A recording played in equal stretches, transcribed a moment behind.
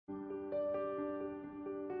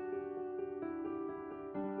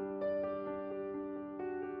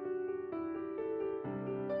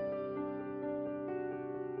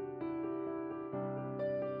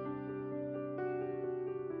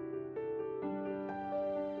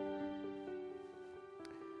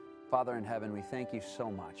Father in heaven, we thank you so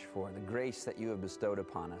much for the grace that you have bestowed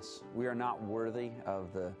upon us. We are not worthy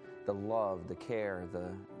of the love, the care,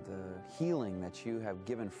 the healing that you have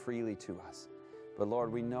given freely to us. But Lord,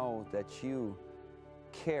 we know that you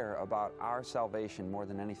care about our salvation more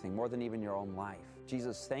than anything, more than even your own life.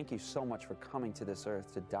 Jesus, thank you so much for coming to this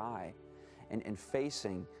earth to die and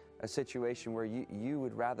facing a situation where you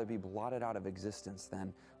would rather be blotted out of existence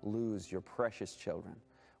than lose your precious children.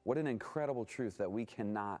 What an incredible truth that we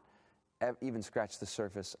cannot even scratch the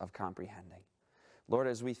surface of comprehending. Lord,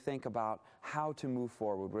 as we think about how to move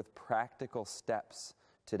forward with practical steps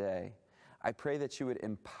today, I pray that you would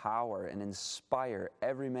empower and inspire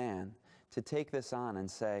every man to take this on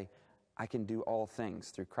and say, I can do all things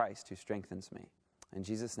through Christ who strengthens me. In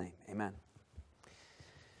Jesus' name, amen.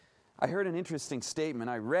 I heard an interesting statement.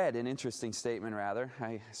 I read an interesting statement, rather.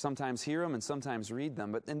 I sometimes hear them and sometimes read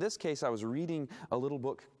them. But in this case, I was reading a little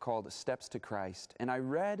book called Steps to Christ. And I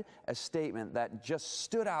read a statement that just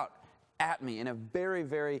stood out at me in a very,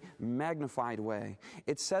 very magnified way.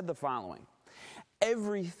 It said the following: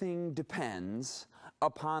 everything depends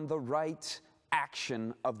upon the right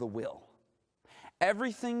action of the will.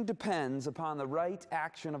 Everything depends upon the right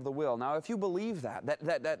action of the will. Now, if you believe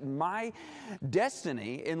that my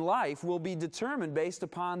destiny in life will be determined based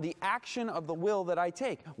upon the action of the will that I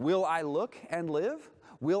take. Will I look and live?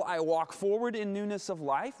 Will I walk forward in newness of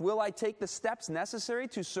life? Will I take the steps necessary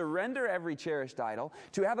to surrender every cherished idol,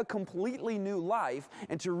 to have a completely new life,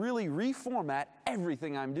 and to really reformat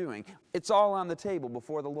everything I'm doing? It's all on the table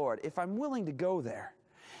before the Lord. If I'm willing to go there,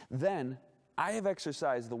 then I have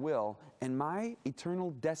exercised the will, and my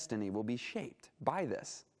eternal destiny will be shaped by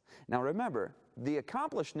this. Now remember, the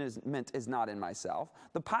accomplishment is not in myself,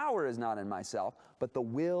 the power is not in myself, but the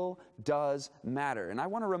will does matter. And I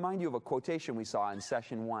want to remind you of a quotation we saw in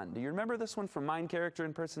session 1. Do you remember this one from Mind, Character,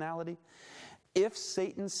 and Personality? If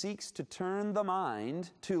Satan seeks to turn the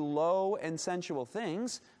mind to low and sensual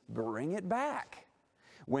things, bring it back.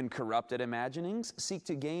 When corrupted imaginings seek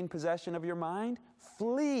to gain possession of your mind,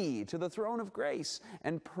 flee to the throne of grace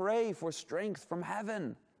and pray for strength from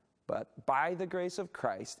heaven. But by the grace of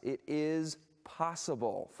Christ, it is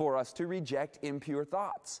possible for us to reject impure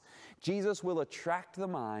thoughts. Jesus will attract the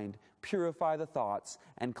mind, purify the thoughts,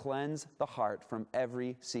 and cleanse the heart from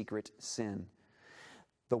every secret sin.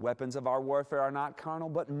 The weapons of our warfare are not carnal,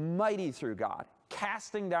 but mighty through God,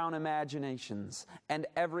 casting down imaginations and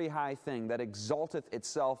every high thing that exalteth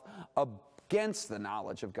itself against the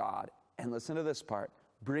knowledge of God. And listen to this part: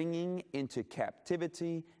 bringing into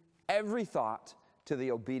captivity every thought to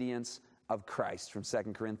the obedience of Christ, from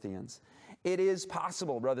 2 Corinthians. It is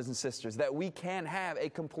possible, brothers and sisters, that we can have a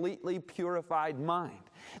completely purified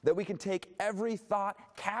mind, that we can take every thought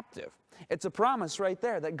captive. It's a promise right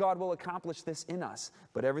there that God will accomplish this in us,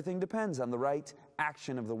 but everything depends on the right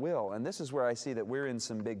action of the will. And this is where I see that we're in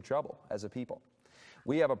some big trouble as a people.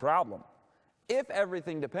 We have a problem. If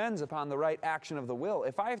everything depends upon the right action of the will,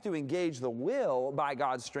 if I have to engage the will by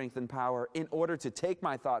God's strength and power in order to take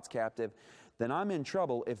my thoughts captive, then I'm in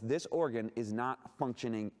trouble if this organ is not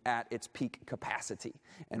functioning at its peak capacity.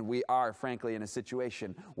 And we are, frankly, in a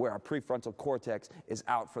situation where our prefrontal cortex is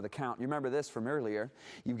out for the count. You remember this from earlier.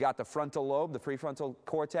 You've got the frontal lobe, the prefrontal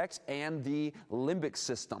cortex, and the limbic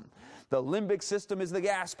system. The limbic system is the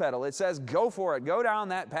gas pedal. It says, go for it. Go down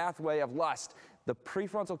that pathway of lust. The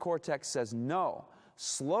prefrontal cortex says, no.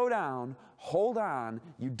 Slow down, hold on,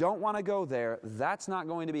 you don't want to go there. That's not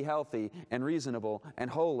going to be healthy and reasonable and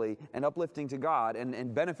holy and uplifting to God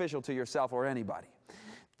and beneficial to yourself or anybody.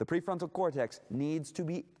 The prefrontal cortex needs to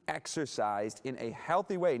be exercised in a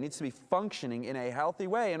healthy way. It needs to be functioning in a healthy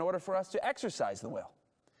way in order for us to exercise the will.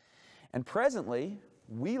 And presently,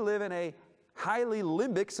 we live in a highly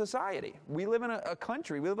limbic society. We live in a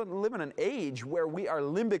country, we live in an age where we are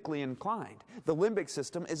limbically inclined. The limbic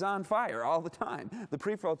system is on fire all the time. The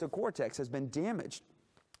prefrontal cortex has been damaged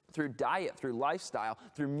through diet, through lifestyle,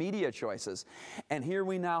 through media choices. And here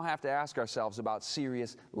we now have to ask ourselves about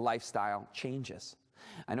serious lifestyle changes.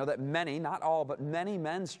 I know that many, not all, but many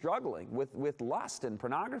men struggling with lust and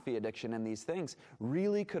pornography addiction and these things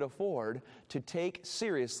really could afford to take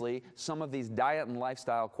seriously some of these diet and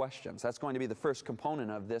lifestyle questions. That's going to be the first component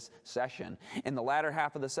of this session. In the latter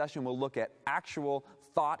half of the session, we'll look at actual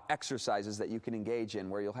thought exercises that you can engage in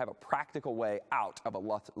where you'll have a practical way out of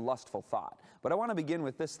a lustful thought. But I want to begin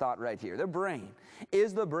with this thought right here. The brain.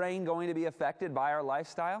 Is the brain going to be affected by our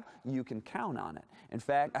lifestyle? You can count on it. In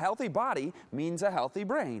fact, a healthy body means a healthy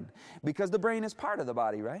brain, because the brain is part of the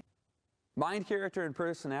body, right? Mind, Character, and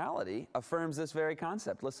Personality affirms this very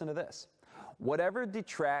concept. Listen to this. Whatever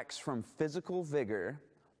detracts from physical vigor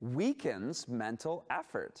weakens mental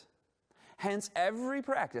effort. Hence, every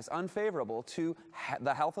practice unfavorable to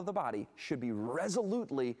the health of the body should be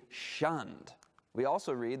resolutely shunned. We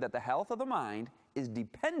also read that the health of the mind is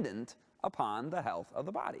dependent upon the health of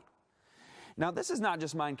the body. Now, this is not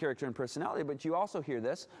just mind, character, and personality, but you also hear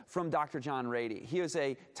this from Dr. John Rady. He is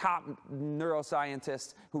a top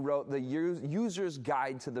neuroscientist who wrote The User's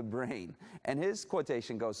Guide to the Brain. And his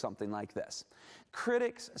quotation goes something like this: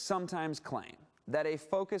 critics sometimes claim that a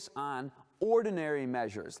focus on ordinary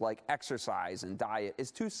measures like exercise and diet is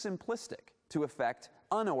too simplistic to affect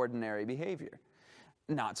unordinary behavior.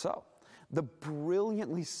 Not so. The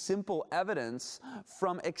brilliantly simple evidence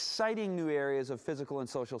from exciting new areas of physical and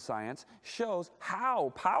social science shows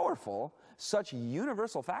how powerful such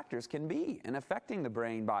universal factors can be in affecting the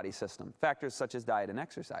brain-body system. Factors such as diet and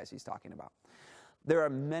exercise he's talking about. There are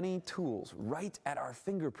many tools right at our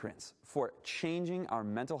fingerprints for changing our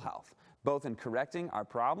mental health, both in correcting our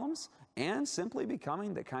problems and simply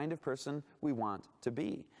becoming the kind of person we want to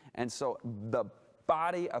be. And so the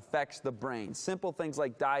body affects the brain. Simple things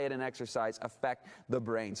like diet and exercise affect the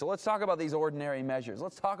brain. So let's talk about these ordinary measures.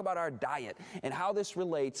 Let's talk about our diet and how this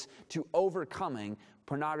relates to overcoming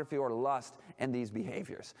pornography or lust and these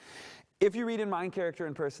behaviors. If you read in Mind, Character,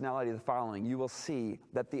 and Personality the following, you will see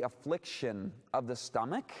that the affliction of the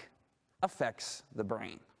stomach affects the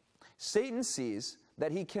brain. Satan sees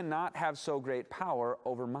that he cannot have so great power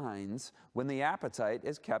over minds when the appetite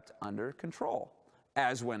is kept under control,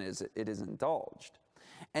 as when it is indulged.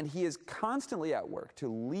 And he is constantly at work to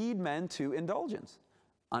lead men to indulgence.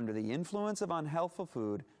 Under the influence of unhealthful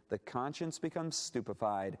food, the conscience becomes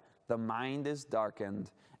stupefied, the mind is darkened,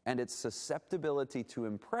 and its susceptibility to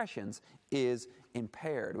impressions is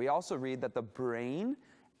impaired. We also read that the brain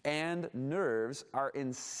and nerves are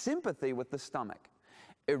in sympathy with the stomach.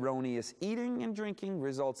 Erroneous eating and drinking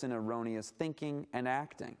results in erroneous thinking and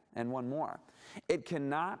acting. And one more. It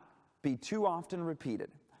cannot be too often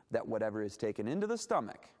repeated that whatever is taken into the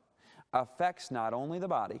stomach affects not only the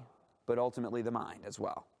body, but ultimately the mind as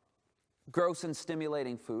well. Gross and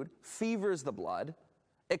stimulating food fevers the blood,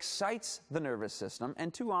 excites the nervous system,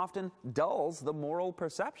 and too often dulls the moral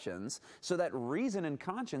perceptions so that reason and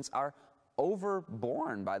conscience are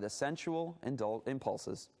overborne by the sensual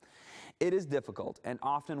impulses. It is difficult and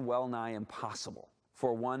often well nigh impossible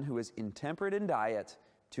for one who is intemperate in diet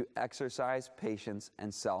to exercise patience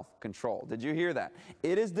and self-control. Did you hear that?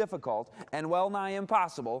 It is difficult and well nigh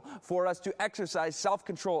impossible for us to exercise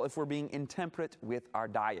self-control if we're being intemperate with our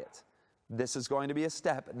diet. This is going to be a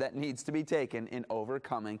step that needs to be taken in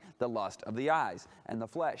overcoming the lust of the eyes and the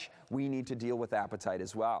flesh. We need to deal with appetite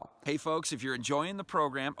as well. Hey folks, if you're enjoying the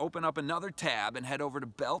program, open up another tab and head over to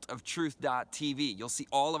pt.2. You'll see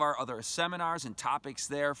all of our other seminars and topics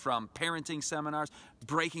there, from parenting seminars,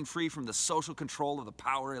 breaking free from the social control of the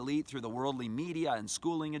power elite through the worldly media and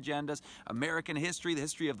schooling agendas, American history, the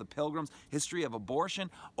history of the Pilgrims, history of abortion,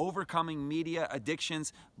 overcoming media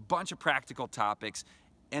addictions, bunch of practical topics.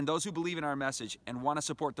 And those who believe in our message and want to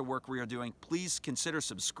support the work we are doing, please consider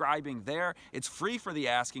subscribing there. It's free for the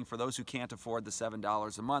asking for those who can't afford the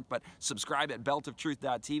 $7 a month, but subscribe at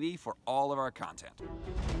pt.2 for all of our content.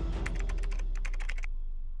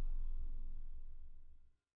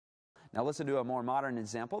 Now listen to a more modern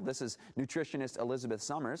example. This is nutritionist Elizabeth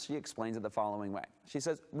Summers. She explains it the following way. She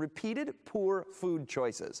says, repeated poor food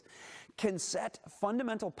choices can set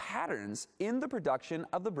fundamental patterns in the production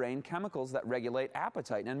of the brain chemicals that regulate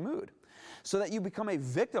appetite and mood, so that you become a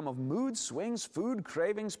victim of mood swings, food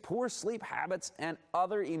cravings, poor sleep habits, and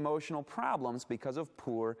other emotional problems because of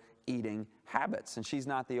poor eating habits. And she's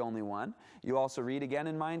not the only one. You also read again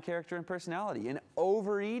in Mind, Character, and Personality. In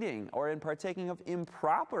overeating or in partaking of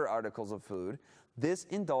improper articles of food, this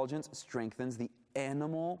indulgence strengthens the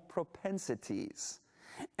animal propensities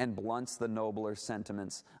and blunts the nobler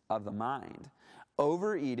sentiments of the mind.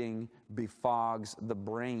 Overeating befogs the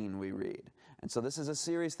brain, we read. And so this is a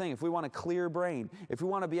serious thing. If we want a clear brain, if we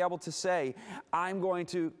want to be able to say, I'm going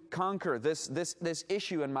to conquer this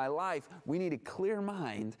issue in my life, we need a clear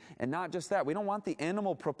mind. And not just that, we don't want the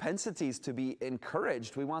animal propensities to be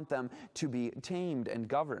encouraged. We want them to be tamed and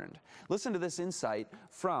governed. Listen to this insight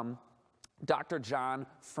from Dr. John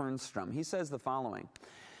Fernstrom. He says the following: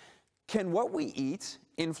 can what we eat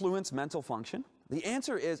influence mental function? The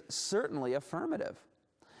answer is certainly affirmative.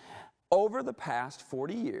 Over the past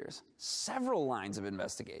 40 years, several lines of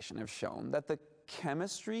investigation have shown that the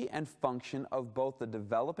chemistry and function of both the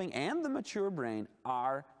developing and the mature brain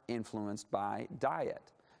are influenced by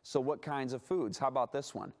diet. So what kinds of foods? How about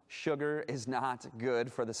this one? Sugar is not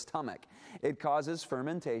good for the stomach. It causes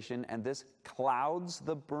fermentation, and this clouds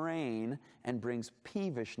the brain and brings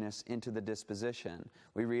peevishness into the disposition.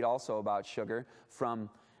 We read also about sugar from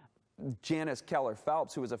Janice Keller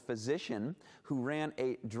Phelps, who was a physician who ran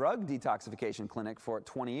a drug detoxification clinic for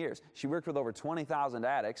 20 years. She worked with over 20,000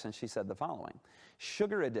 addicts, and she said the following: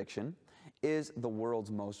 sugar addiction is the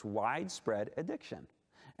world's most widespread addiction,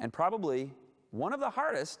 and probably one of the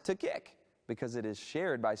hardest to kick, because it is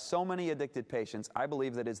shared by so many addicted patients. I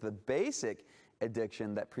believe that is the basic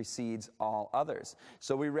addiction that precedes all others.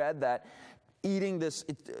 So we read that eating this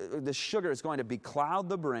sugar is going to becloud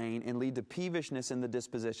the brain and lead to peevishness in the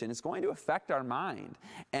disposition. It's going to affect our mind.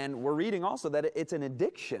 And we're reading also that it's an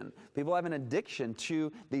addiction. People have an addiction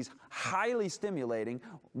to these highly stimulating,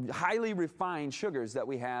 highly refined sugars that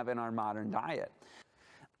we have in our modern diet.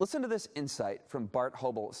 Listen to this insight from Bart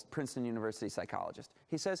Hobel, Princeton University psychologist.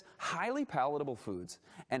 He says, highly palatable foods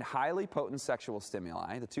and highly potent sexual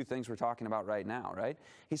stimuli, the two things we're talking about right now, right?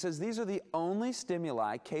 He says these are the only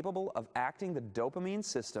stimuli capable of acting the dopamine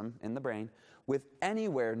system in the brain with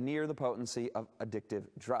anywhere near the potency of addictive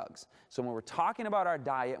drugs. So when we're talking about our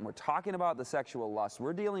diet and we're talking about the sexual lust,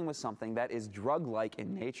 we're dealing with something that is drug-like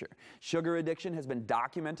in nature. Sugar addiction has been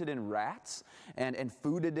documented in rats, and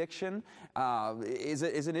food addiction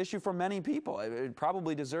is an issue for many people. It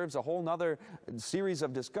probably deserves a whole nother series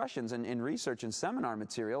of discussions and research and seminar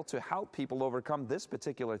material to help people overcome this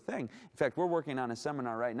particular thing. In fact, we're working on a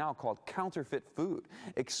seminar right now called Counterfeit Food,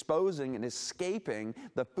 exposing and escaping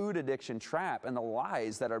the food addiction trap and the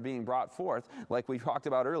lies that are being brought forth, like we talked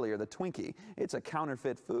about earlier, the Twinkie. It's a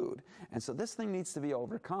counterfeit food. And so this thing needs to be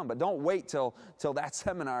overcome. But don't wait till that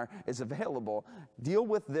seminar is available. Deal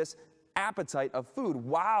with this appetite of food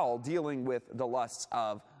while dealing with the lusts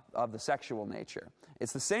of the sexual nature.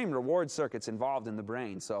 It's the same reward circuits involved in the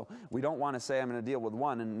brain. So we don't want to say I'm going to deal with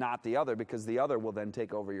one and not the other, because the other will then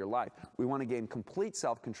take over your life. We want to gain complete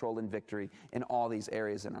self-control and victory in all these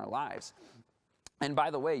areas in our lives. And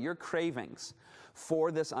by the way, your cravings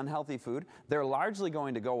for this unhealthy food, they're largely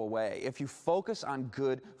going to go away if you focus on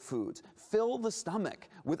good foods. Fill the stomach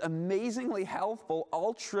with amazingly healthful,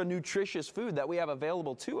 ultra-nutritious food that we have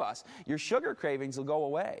available to us. Your sugar cravings will go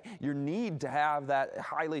away. Your need to have that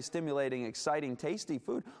highly stimulating, exciting, tasty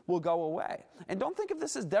food will go away. And don't think of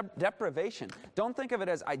this as deprivation. Don't think of it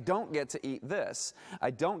as, I don't get to eat this,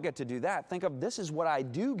 I don't get to do that. Think of, this is what I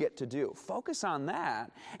do get to do. Focus on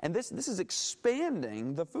that, and this is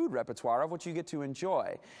expanding the food repertoire of what you get to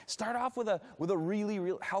enjoy. Start off with a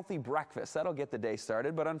really healthy breakfast. That'll get the day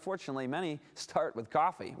started, but unfortunately many start with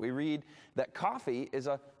coffee. We read that coffee is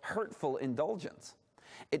a hurtful indulgence.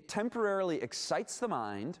 It temporarily excites the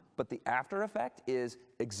mind, but the after effect is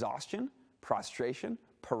exhaustion, prostration,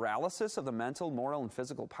 paralysis of the mental, moral, and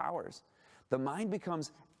physical powers. The mind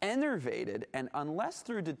becomes enervated, and unless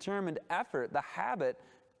through determined effort the habit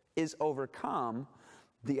is overcome,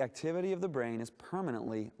 the activity of the brain is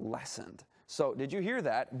permanently lessened. So did you hear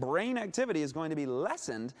that? Brain activity is going to be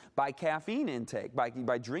lessened by caffeine intake,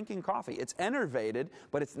 by drinking coffee. It's enervated,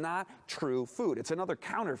 but it's not true food. It's another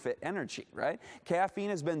counterfeit energy, right? Caffeine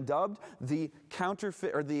has been dubbed the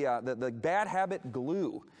counterfeit, or the bad habit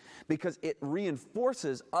glue, because it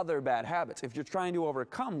reinforces other bad habits. If you're trying to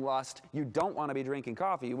overcome lust, you don't want to be drinking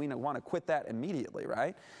coffee. You want to quit that immediately,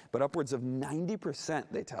 right? But upwards of 90%,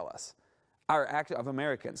 they tell us, of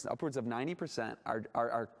Americans, upwards of 90%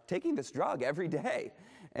 are taking this drug every day.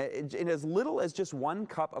 And as little as just 1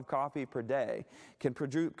 cup of coffee per day can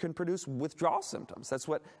produce withdrawal symptoms. That's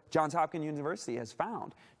what Johns Hopkins University has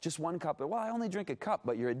found. Just 1 cup. Well, I only drink a cup,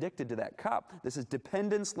 but you're addicted to that cup. This is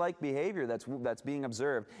dependence-like behavior that's being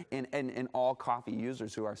observed in all coffee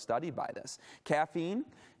users who are studied by this. Caffeine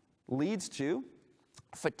leads to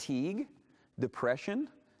fatigue, depression,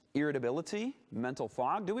 irritability, mental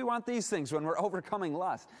fog. Do we want these things when we're overcoming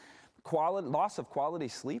lust? Loss of quality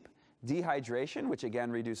sleep, dehydration, which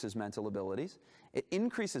again reduces mental abilities. It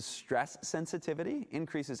increases stress sensitivity,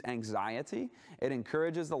 increases anxiety. It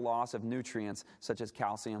encourages the loss of nutrients such as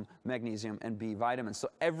calcium, magnesium, and B vitamins. So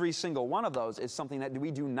every single one of those is something that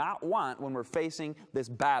we do not want when we're facing this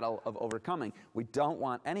battle of overcoming. We don't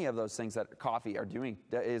want any of those things that coffee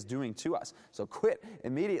is doing to us. So quit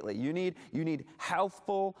immediately. You need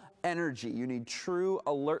healthful energy. You need true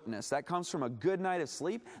alertness. That comes from a good night of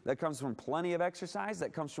sleep. That comes from plenty of exercise.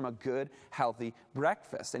 That comes from a good, healthy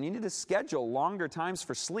breakfast. And you need to schedule longer times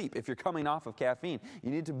for sleep if you're coming off of caffeine.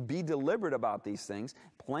 You need to be deliberate about these things.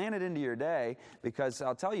 Plan it into your day, because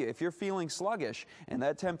I'll tell you, if you're feeling sluggish and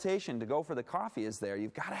that temptation to go for the coffee is there,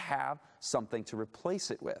 you've got to have something to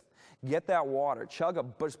replace it with. Get that water.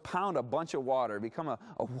 Pound a bunch of water. Become a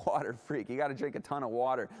water freak. You got to drink a ton of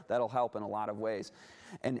water. That'll help in a lot of ways.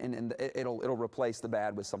 And it'll replace the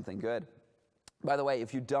bad with something good. By the way,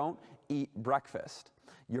 if you don't eat breakfast,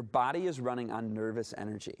 Your body is running on nervous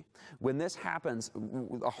energy. When this happens,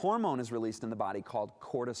 a hormone is released in the body called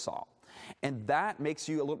cortisol. And that makes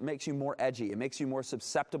you more edgy. It makes you more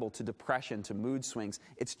susceptible to depression, to mood swings.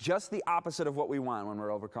 It's just the opposite of what we want when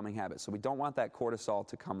we're overcoming habits. So we don't want that cortisol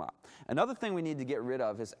to come up. Another thing we need to get rid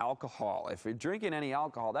of is alcohol. If you're drinking any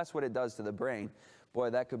alcohol, that's what it does to the brain. Boy,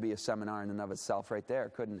 that could be a seminar in and of itself right there,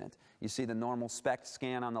 couldn't it? You see the normal SPECT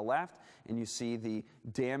scan on the left, and you see the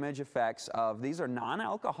damage effects of, these are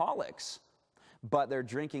non-alcoholics, but they're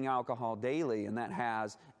drinking alcohol daily, and that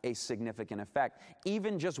has a significant effect.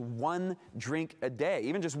 Even just one drink a day,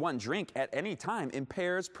 even just one drink at any time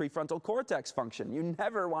impairs prefrontal cortex function. You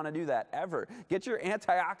never want to do that, ever. Get your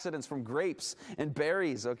antioxidants from grapes and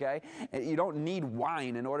berries, okay? You don't need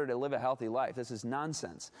wine in order to live a healthy life. This is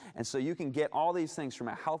nonsense. And so you can get all these things from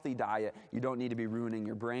a healthy diet. You don't need to be ruining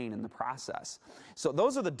your brain in the process. So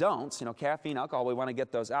those are the don'ts, caffeine, alcohol, we want to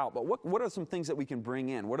get those out. But what are some things that we can bring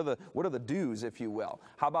in? What are the do's, if you will?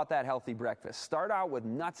 How about that healthy breakfast? Start out with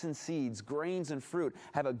nuts and seeds, grains and fruit.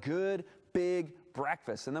 Have a good, big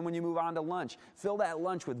breakfast. And then when you move on to lunch, fill that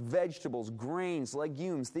lunch with vegetables, grains,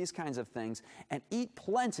 legumes, these kinds of things, and eat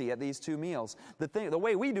plenty at these two meals. The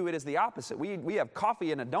way we do it is the opposite. We have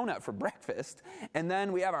coffee and a donut for breakfast, and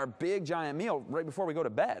then we have our big giant meal right before we go to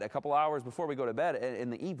bed, a couple hours before we go to bed in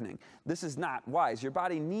the evening. This is not wise. Your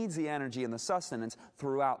body needs the energy and the sustenance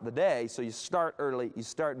throughout the day, so you start early, you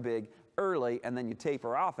start big, early, and then you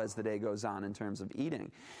taper off as the day goes on in terms of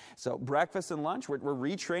eating. So breakfast and lunch, we're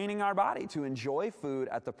retraining our body to enjoy food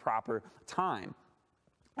at the proper time.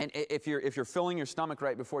 And if you're filling your stomach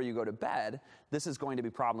right before you go to bed, this is going to be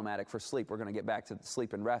problematic for sleep. We're going to get back to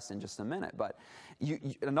sleep and rest in just a minute. But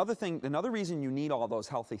another reason you need all those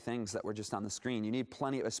healthy things that were just on the screen, you need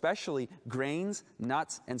plenty, especially grains,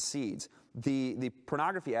 nuts, and seeds. The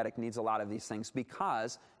pornography addict needs a lot of these things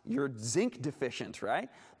because you're zinc deficient, right?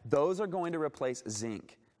 Those are going to replace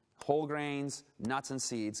zinc. Whole grains, nuts and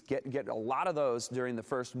seeds, get a lot of those during the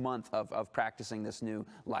first month of practicing this new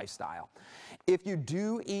lifestyle. If you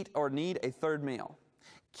do eat or need a third meal,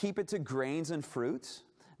 keep it to grains and fruits.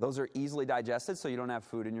 Those are easily digested, so you don't have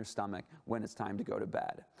food in your stomach when it's time to go to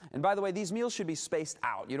bed. And by the way, these meals should be spaced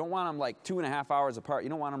out. You don't want them like 2.5 hours apart. You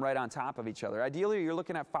don't want them right on top of each other. Ideally, you're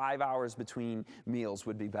looking at 5 hours between meals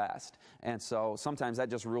would be best. And so sometimes that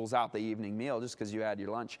just rules out the evening meal just because you had your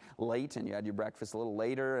lunch late and you had your breakfast a little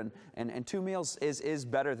later. And 2 meals is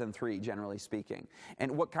better than 3, generally speaking. And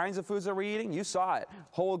what kinds of foods are we eating? You saw it.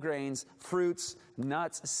 Whole grains, fruits,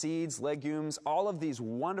 nuts, seeds, legumes, all of these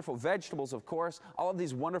wonderful vegetables, of course, all of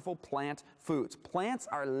these wonderful plant foods. Plants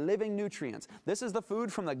are living nutrients. This is the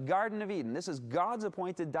food from the Garden of Eden. This is God's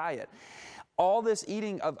appointed diet. All this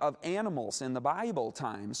eating of animals in the Bible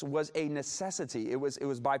times was a necessity. It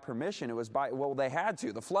was by permission. It was well, they had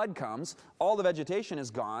to. The flood comes, all the vegetation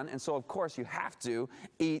is gone, and so of course you have to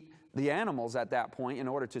eat the animals at that point in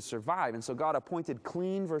order to survive. And so God appointed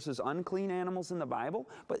clean versus unclean animals in the Bible,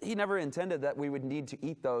 but He never intended that we would need to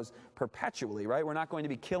eat those perpetually, right? We're not going to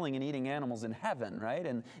be killing and eating animals in heaven, right?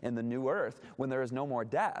 In the new earth when there is no more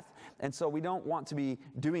death. And so we don't want to be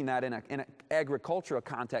doing that in an agricultural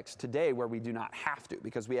context today where we do not have to,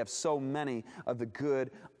 because we have so many of the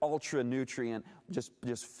good, ultra-nutrient,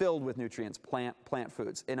 just filled with nutrients, plant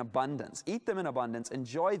foods in abundance. Eat them in abundance.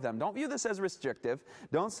 Enjoy them. Don't view this as restrictive.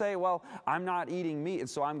 Don't say, well, I'm not eating meat, and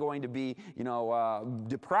so I'm going to be,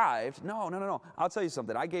 deprived. No. I'll tell you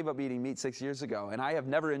something. I gave up eating meat 6 years ago, and I have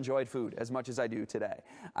never enjoyed food as much as I do today.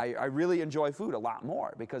 I really enjoy food a lot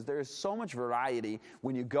more because there is so much variety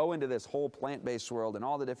when you go into this whole plant-based world and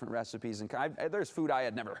all the different recipes. And there's food I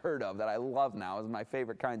had never heard of that I love now as my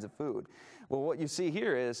favorite kinds of food. Well, what you see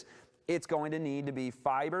here is it's going to need to be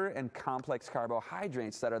fiber and complex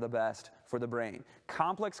carbohydrates that are the best for the brain.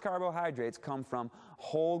 Complex carbohydrates come from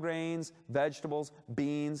whole grains, vegetables,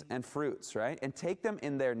 beans, and fruits, right? And take them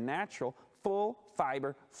in their natural, full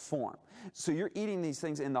fiber form. So you're eating these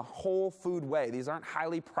things in the whole food way. These aren't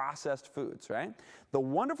highly processed foods, right? The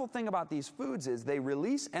wonderful thing about these foods is they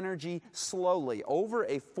release energy slowly over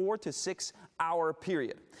a 4 to 6 hour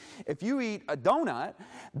period. If you eat a donut,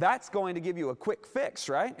 that's going to give you a quick fix,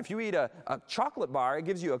 right? If you eat a chocolate bar, it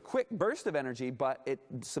gives you a quick burst of energy, but it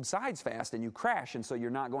subsides fast and you crash, and so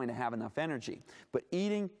you're not going to have enough energy. But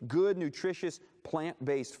eating good, nutritious,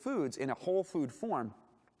 plant-based foods in a whole food form,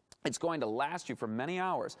 it's going to last you for many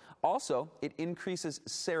hours. Also, it increases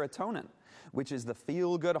serotonin, which is the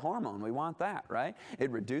feel-good hormone. We want that, right?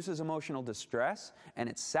 It reduces emotional distress, and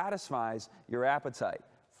it satisfies your appetite.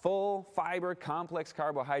 Full fiber, complex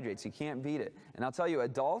carbohydrates. You can't beat it. And I'll tell you,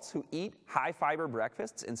 adults who eat high-fiber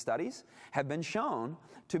breakfasts in studies have been shown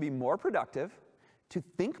to be more productive, to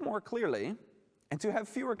think more clearly, and to have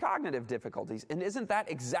fewer cognitive difficulties. And isn't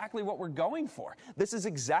that exactly what we're going for? This is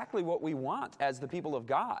exactly what we want as the people of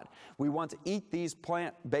God. We want to eat these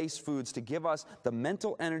plant-based foods to give us the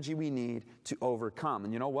mental energy we need to overcome.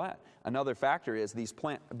 And you know what? Another factor is these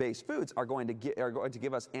plant-based foods are going to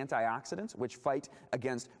give us antioxidants, which fight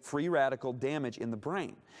against free radical damage in the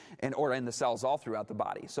brain or in the cells all throughout the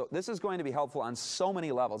body. So this is going to be helpful on so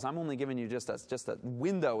many levels. I'm only giving you just a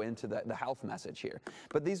window into the health message here.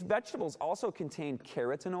 But these vegetables also contain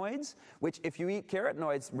carotenoids, which if you eat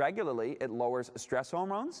carotenoids regularly, it lowers stress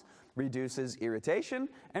hormones, reduces irritation,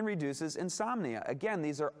 and reduces insomnia. Again,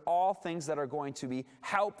 these are all things that are going to be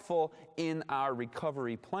helpful in our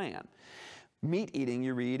recovery plan. Meat eating,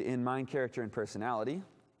 you read in Mind, Character, and Personality,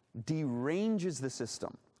 deranges the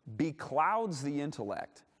system, beclouds the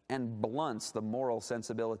intellect, and blunts the moral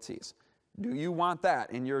sensibilities. Do you want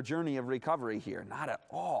that in your journey of recovery here? Not at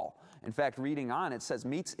all. In fact, reading on, it says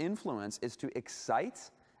meat's influence is to excite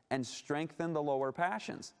and strengthen the lower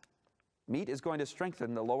passions. Meat is going to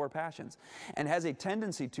strengthen the lower passions and has a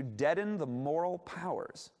tendency to deaden the moral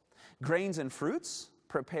powers. Grains and fruits,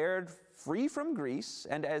 prepared free from grease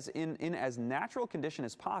and in as natural condition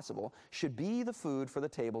as possible, should be the food for the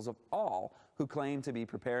tables of all who claim to be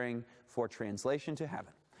preparing for translation to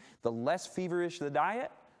heaven. The less feverish the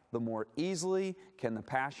diet, the more easily can the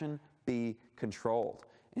passion be controlled.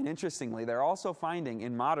 And interestingly, they're also finding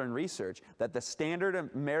in modern research that the standard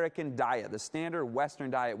American diet, the standard Western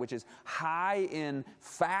diet, which is high in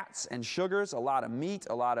fats and sugars, a lot of meat,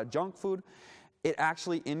 a lot of junk food, it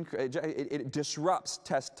actually it disrupts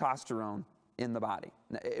testosterone in the body.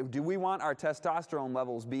 Do we want our testosterone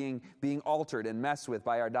levels being altered and messed with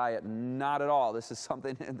by our diet? Not at all. This is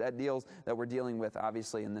something that we're dealing with,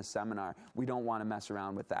 obviously, in this seminar. We don't want to mess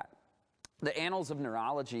around with that. The Annals of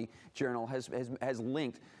Neurology journal has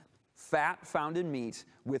linked fat found in meat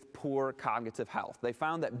with poor cognitive health. They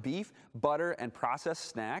found that beef, butter, and processed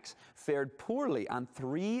snacks fared poorly on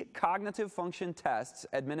 3 cognitive function tests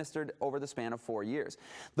administered over the span of 4 years.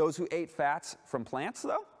 Those who ate fats from plants,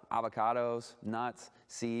 though, avocados, nuts,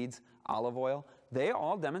 seeds, olive oil, they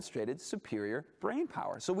all demonstrated superior brain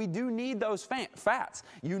power. So we do need those fats.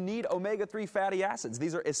 You need omega-3 fatty acids.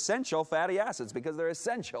 These are essential fatty acids because they're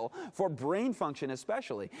essential for brain function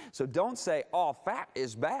especially. So don't say all fat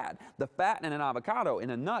is bad. The fat in an avocado, in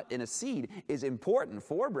a nut, in a seed is important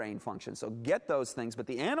for brain function. So get those things. But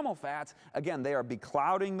the animal fats, again, they are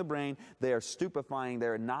beclouding the brain. They are stupefying.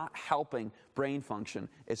 They're not helping brain function.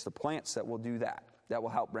 It's the plants that will do that. That will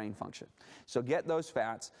help brain function. So get those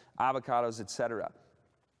fats, avocados, etc.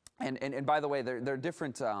 And by the way, there are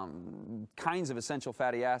different kinds of essential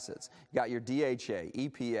fatty acids. You got your DHA,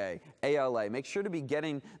 EPA, ALA. Make sure to be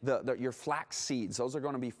getting your flax seeds. Those are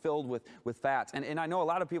going to be filled with fats. And I know a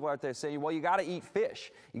lot of people out there saying, well, you got to eat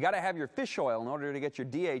fish. You got to have your fish oil in order to get your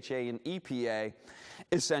DHA and EPA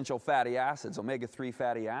essential fatty acids, omega-3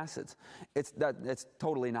 fatty acids. It's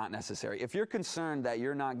totally not necessary. If you're concerned that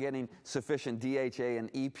you're not getting sufficient DHA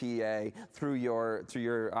and EPA through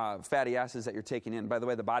your fatty acids that you're taking in, by the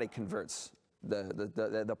way, the body converts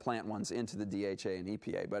the plant ones into the DHA and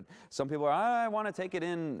EPA. But some people are, I want to take it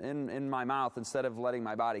in my mouth instead of letting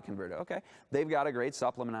my body convert it. Okay, they've got a great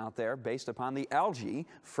supplement out there based upon the algae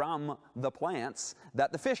from the plants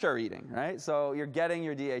that the fish are eating, right? So you're getting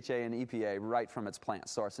your DHA and EPA right from its plant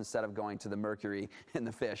source instead of going to the mercury in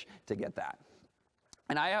the fish to get that.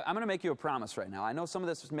 And I'm going to make you a promise right now. I know some of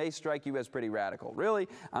this may strike you as pretty radical. Really?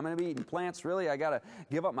 I'm going to be eating plants? Really? I got to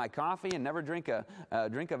give up my coffee and never drink a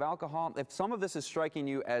drink of alcohol? If some of this is striking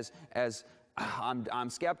you as I'm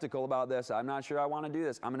skeptical about this, I'm not sure I want to do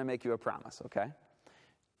this, I'm going to make you a promise, okay?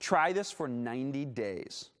 Try this for 90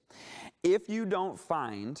 days. If you don't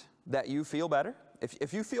find that you feel better,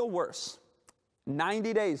 if you feel worse,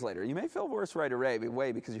 90 days later, you may feel worse right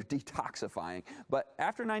away because you're detoxifying, but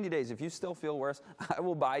after 90 days, if you still feel worse, I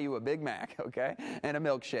will buy you a Big Mac, okay, and a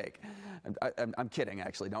milkshake. I'm kidding,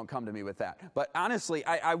 actually. Don't come to me with that. But honestly,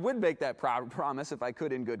 I would make that promise if I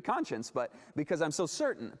could in good conscience, but because I'm so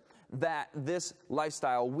certain that this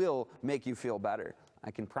lifestyle will make you feel better. I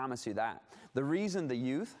can promise you that. The reason the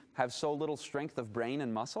youth have so little strength of brain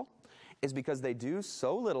and muscle is because they do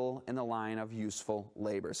so little in the line of useful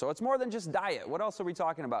labor. So it's more than just diet. What else are we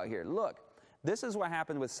talking about here? Look, this is what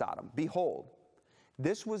happened with Sodom. Behold,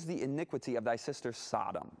 this was the iniquity of thy sister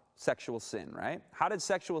Sodom, sexual sin, right? How did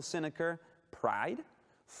sexual sin occur? Pride,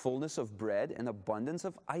 fullness of bread, and abundance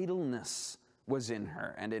of idleness. was in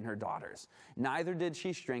her and in her daughters. Neither did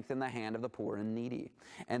she strengthen the hand of the poor and needy.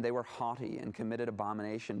 And they were haughty and committed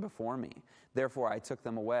abomination before me. Therefore I took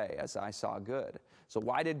them away as I saw good. So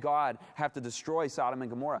why did God have to destroy Sodom and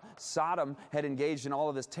Gomorrah? Sodom had engaged in all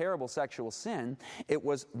of this terrible sexual sin. It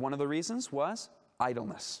was, one of the reasons was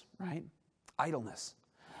idleness, right? Idleness.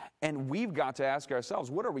 And we've got to ask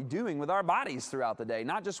ourselves, what are we doing with our bodies throughout the day?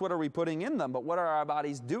 Not just what are we putting in them, but what are our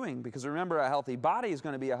bodies doing? Because remember, a healthy body is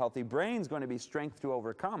going to be a healthy brain, is going to be strength to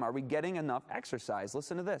overcome. Are we getting enough exercise?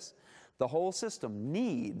 Listen to this. The whole system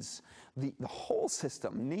needs the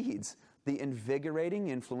invigorating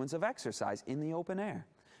influence of exercise in the open air.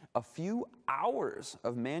 A few hours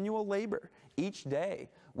of manual labor each day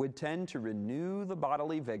would tend to renew the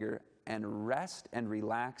bodily vigor and rest and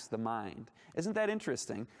relax the mind. Isn't that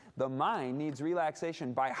interesting? The mind needs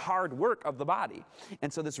relaxation by hard work of the body.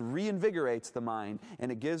 And so this reinvigorates the mind,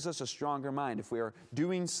 and it gives us a stronger mind if we are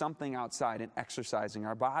doing something outside and exercising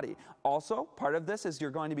our body. Also, part of this is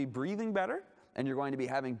you're going to be breathing better, and you're going to be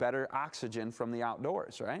having better oxygen from the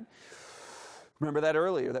outdoors, right? Remember that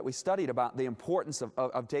earlier that we studied about the importance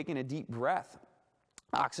of taking a deep breath.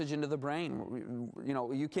 Oxygen to the brain. You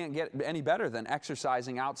know, you can't get any better than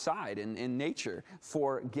exercising outside in nature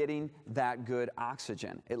for getting that good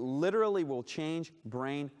oxygen. It literally will change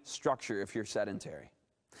brain structure if you're sedentary.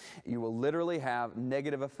 You will literally have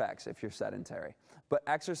negative effects if you're sedentary. But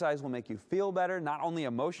exercise will make you feel better, not only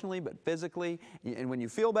emotionally, but physically. And when you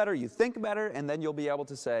feel better, you think better, and then you'll be able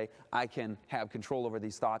to say, I can have control over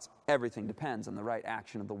these thoughts. Everything depends on the right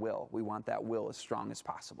action of the will. We want that will as strong as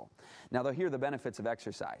possible. Now, here are the benefits of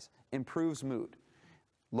exercise. Improves mood,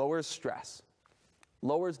 lowers stress,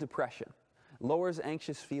 lowers depression, lowers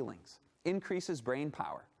anxious feelings, increases brain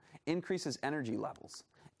power, increases energy levels,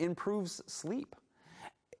 improves sleep.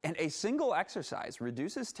 And a single exercise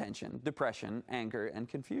reduces tension, depression, anger, and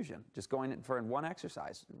confusion. Just going for one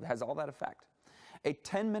exercise has all that effect. A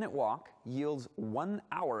 10-minute walk yields 1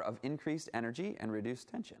 hour of increased energy and reduced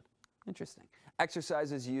tension. Interesting.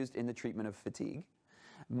 Exercise is used in the treatment of fatigue.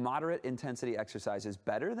 Moderate intensity exercise is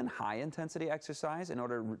better than high intensity exercise in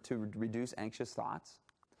order to reduce anxious thoughts.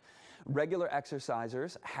 Regular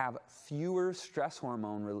exercisers have fewer stress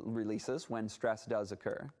hormone releases when stress does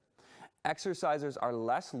occur. Exercisers are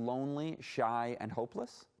less lonely, shy, and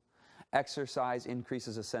hopeless. Exercise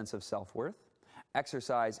increases a sense of self-worth.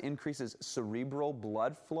 Exercise increases cerebral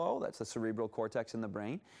blood flow, that's the cerebral cortex in the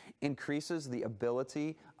brain, increases the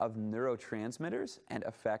ability of neurotransmitters, and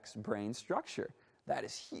affects brain structure. That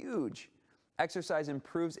is huge. Exercise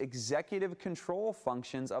improves executive control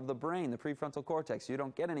functions of the brain, the prefrontal cortex. You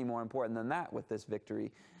don't get any more important than that with this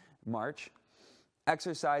victory march.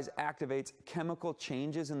 Exercise activates chemical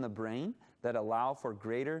changes in the brain that allow for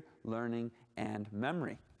greater learning and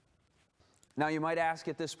memory. Now you might ask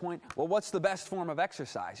at this point, well, what's the best form of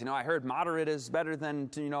exercise? You know, I heard moderate is better than,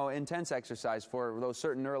 intense exercise for those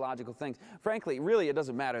certain neurological things. Frankly, really, it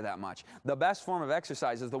doesn't matter that much. The best form of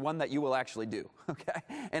exercise is the one that you will actually do, okay?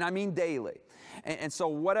 And I mean daily. And so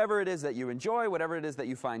whatever it is that you enjoy, whatever it is that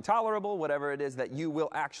you find tolerable, whatever it is that you will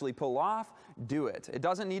actually pull off, do it. It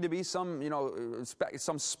doesn't need to be some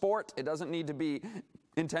sport. It doesn't need to be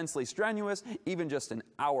intensely strenuous, even just an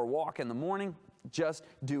hour walk in the morning. Just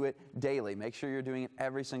do it daily. Make sure you're doing it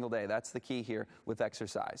every single day. That's the key here with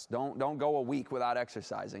exercise. Don't go a week without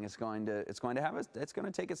exercising. It's going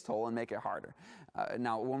to take its toll and make it harder.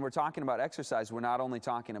 Now, when we're talking about exercise, we're not only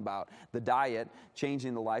talking about the diet,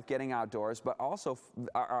 changing the life, getting outdoors, but also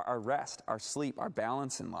our rest, our sleep, our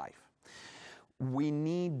balance in life. We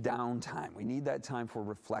need downtime. We need that time for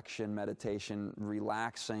reflection, meditation,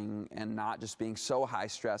 relaxing, and not just being so high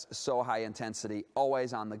stress, so high intensity,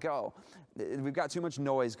 always on the go. We've got too much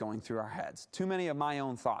noise going through our heads, too many of my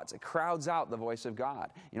own thoughts. It crowds out the voice of God.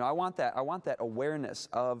 I want that awareness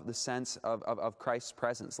of the sense of Christ's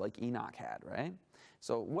presence like Enoch had, right?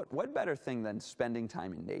 So what better thing than spending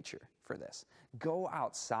time in nature for this? Go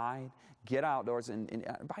outside, get outdoors and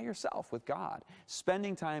by yourself with God.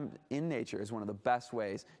 Spending time in nature is one of the best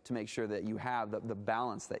ways to make sure that you have the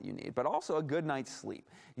balance that you need, but also a good night's sleep.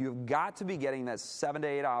 You've got to be getting that 7 to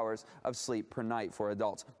 8 hours of sleep per night for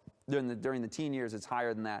adults. During the teen years, it's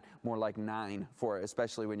higher than that, more like 9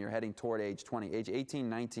 especially when you're heading toward age 20. Age 18,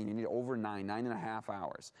 19, you need over 9.5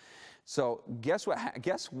 hours. So guess what?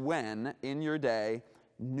 Guess when in your day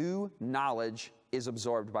new knowledge is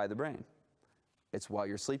absorbed by the brain? It's while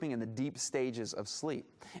you're sleeping in the deep stages of sleep.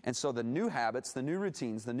 And so the new habits, the new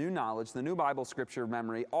routines, the new knowledge, the new Bible scripture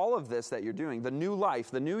memory, all of this that you're doing, the new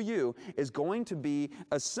life, the new you, is going to be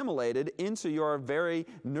assimilated into your very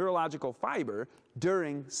neurological fiber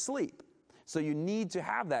during sleep. So you need to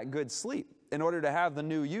have that good sleep. in order to have the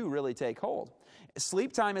new you really take hold.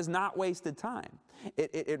 Sleep time is not wasted time.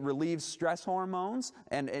 It relieves stress hormones,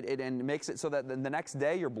 and it makes it so that the next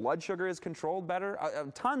day your blood sugar is controlled better.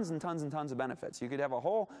 Tons and tons and tons of benefits. You could have a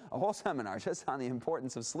whole seminar just on the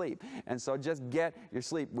importance of sleep. And so just get your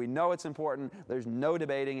sleep. We know it's important. There's no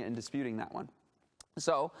debating and disputing that one.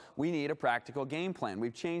 So we need a practical game plan.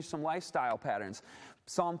 We've changed some lifestyle patterns.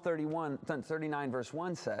 Psalm 39 verse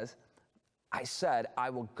 1 says, I said, I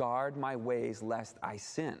will guard my ways lest I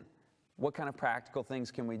sin. What kind of practical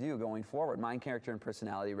things can we do going forward? Mind, Character, and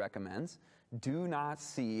Personality recommends, do not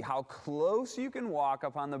see how close you can walk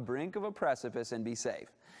upon the brink of a precipice and be safe.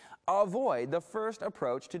 Avoid the first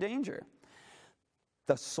approach to danger.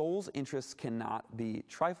 The soul's interests cannot be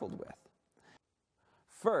trifled with.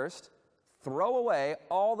 First, throw away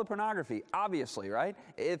all the pornography, obviously, right?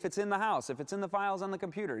 If it's in the house, if it's in the files on the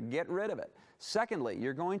computer, get rid of it. Secondly,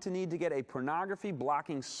 you're going to need to get a pornography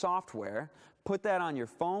blocking software, put that on your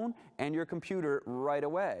phone and your computer right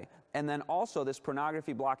away. And then also this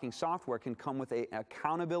pornography blocking software can come with an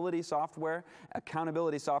accountability software.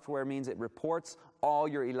 Accountability software means it reports all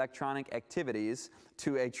your electronic activities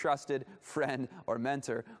to a trusted friend or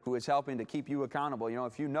mentor who is helping to keep you accountable. You know,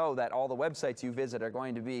 if you know that all the websites you visit are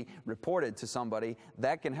going to be reported to somebody,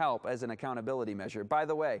 that can help as an accountability measure. By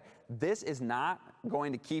the way, this is not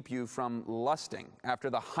going to keep you from lusting after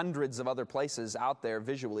the hundreds of other places out there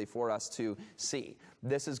visually for us to see.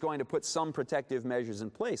 This is going to put some protective measures in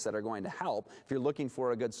place that are going to help. If you're looking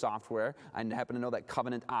for a good software, I happen to know that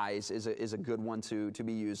Covenant Eyes is a good one to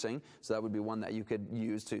be using. So that would be one that you could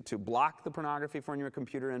use to block the pornography from your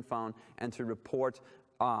computer and phone and to report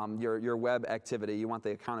your web activity. You want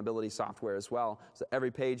the accountability software as well. So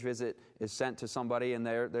every page visit is sent to somebody and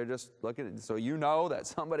they're just looking at it. So you know that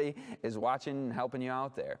somebody is watching and helping you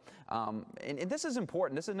out there. And this is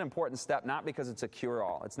important. This is an important step, not because it's a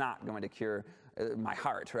cure-all. It's not going to cure my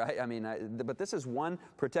heart, right? I mean, but this is one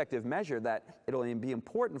protective measure that it'll be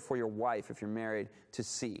important for your wife, if you're married, to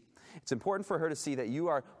see. It's important for her to see that you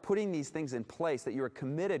are putting these things in place, that you are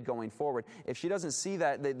committed going forward. If she doesn't see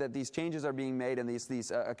that these changes are being made and these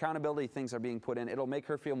accountability things are being put in, it'll make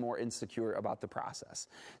her feel more insecure about the process.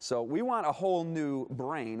 So we want a whole new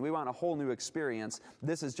brain. We want a whole new experience.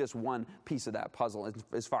 This is just one piece of that puzzle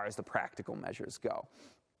as far as the practical measures go.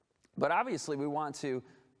 But obviously we want to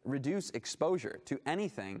reduce exposure to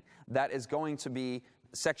anything that is going to be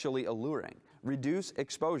sexually alluring. Reduce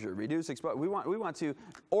exposure. We want to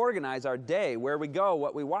organize our day, where we go,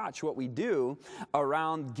 what we watch, what we do,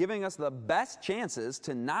 around giving us the best chances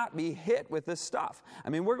to not be hit with this stuff.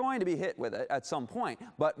 I mean, we're going to be hit with it at some point,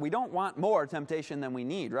 but we don't want more temptation than we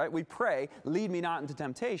need, right? We pray, lead me not into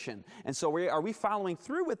temptation. And so are we following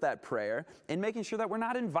through with that prayer and making sure that we're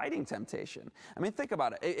not inviting temptation? I mean, think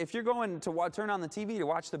about it. If you're going to turn on the TV to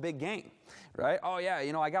watch the big game, right? Oh yeah,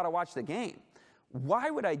 I got to watch the game. Why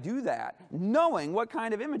would I do that knowing what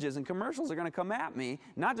kind of images and commercials are going to come at me,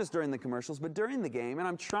 not just during the commercials, but during the game, and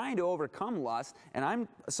I'm trying to overcome lust, and I'm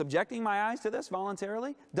subjecting my eyes to this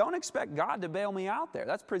voluntarily? Don't expect God to bail me out there.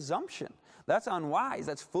 That's presumption. That's unwise.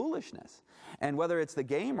 That's foolishness. And whether it's the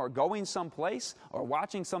game or going someplace or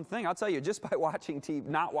watching something, I'll tell you, just by watching TV,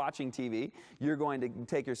 not watching TV, you're going to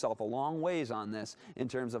take yourself a long ways on this in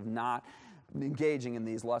terms of not engaging in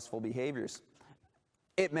these lustful behaviors.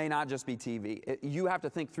 It may not just be TV. You have to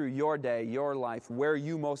think through your day, your life, where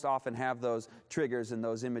you most often have those triggers and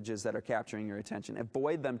those images that are capturing your attention.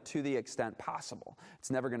 Avoid them to the extent possible.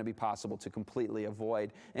 It's never going to be possible to completely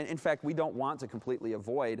avoid. And in fact, we don't want to completely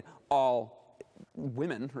avoid all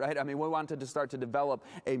women, right? I mean, we want to start to develop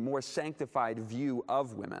a more sanctified view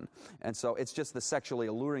of women. And so it's just the sexually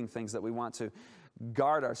alluring things that we want to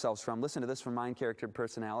guard ourselves from. Listen to this from Mind, Character, and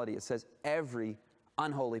Personality. It says, every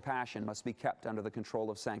unholy passion must be kept under the control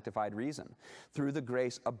of sanctified reason, through the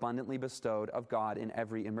grace abundantly bestowed of God in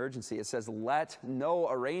every emergency. It says, let no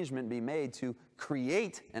arrangement be made to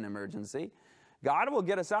create an emergency. God will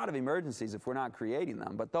get us out of emergencies if we're not creating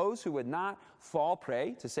them. But those who would not fall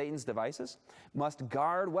prey to Satan's devices must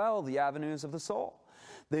guard well the avenues of the soul.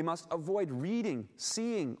 They must avoid reading,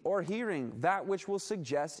 seeing, or hearing that which will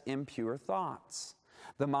suggest impure thoughts.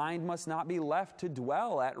 The mind must not be left to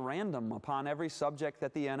dwell at random upon every subject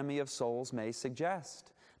that the enemy of souls may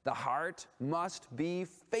suggest. The heart must be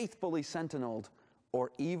faithfully sentineled,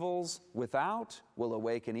 or evils without will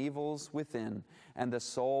awaken evils within, and the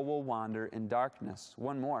soul will wander in darkness.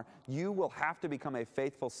 One more. You will have to become a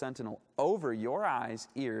faithful sentinel over your eyes,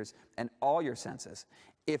 ears, and all your senses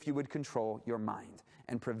if you would control your mind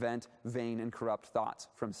and prevent vain and corrupt thoughts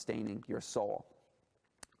from staining your soul.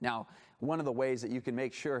 Now, one of the ways that you can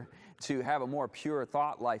make sure to have a more pure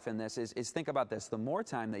thought life in this is think about this. The more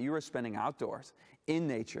time that you are spending outdoors, in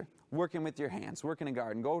nature, working with your hands, working in a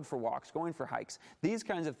garden, going for walks, going for hikes, these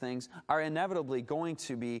kinds of things are inevitably going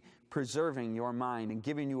to be preserving your mind and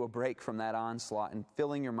giving you a break from that onslaught and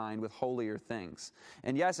filling your mind with holier things.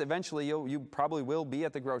 And yes, eventually you probably will be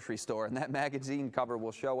at the grocery store and that magazine cover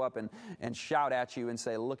will show up and shout at you and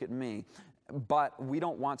say, look at me. But we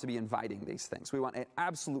don't want to be inviting these things. We want an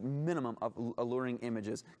absolute minimum of alluring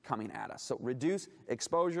images coming at us. So reduce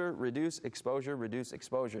exposure, reduce exposure, reduce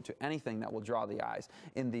exposure to anything that will draw the eyes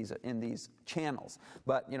in these channels.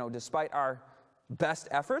 But, despite our best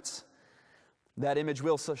efforts, that image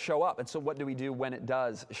will show up. And so what do we do when it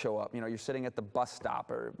does show up? You're sitting at the bus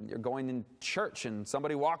stop or you're going in church and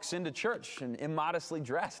somebody walks into church and immodestly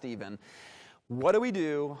dressed even. What do we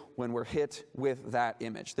do when we're hit with that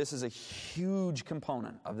image? This is a huge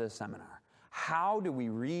component of this seminar. How do we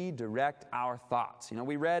redirect our thoughts?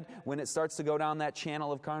 We read when it starts to go down that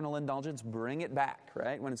channel of carnal indulgence, bring it back,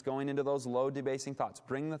 right? When it's going into those low debasing thoughts,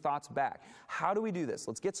 bring the thoughts back. How do we do this?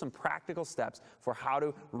 Let's get some practical steps for how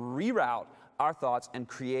to reroute our thoughts and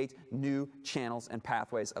create new channels and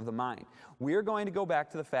pathways of the mind. We're going to go back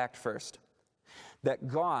to the fact first that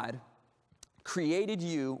God created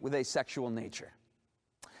you with a sexual nature.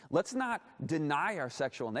 Let's not deny our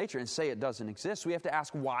sexual nature and say it doesn't exist. We have to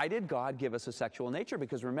ask, why did God give us a sexual nature?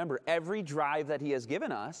 Because remember, every drive that He has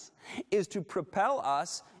given us is to propel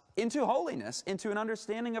us into holiness, into an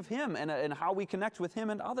understanding of Him and how we connect with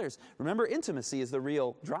Him and others. Remember, intimacy is the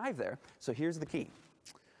real drive there. So here's the key.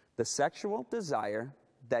 The sexual desire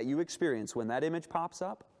that you experience when that image pops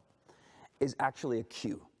up is actually a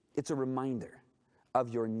cue. It's a reminder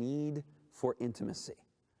of your need for intimacy.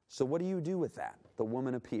 So what do you do with that? The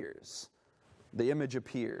woman appears. The image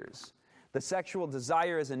appears. The sexual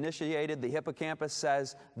desire is initiated. The hippocampus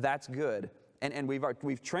says, that's good. And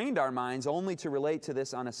we've trained our minds only to relate to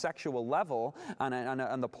this on a sexual level,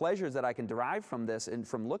 on the pleasures that I can derive from this and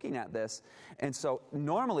from looking at this. And so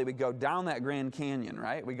normally we go down that Grand Canyon,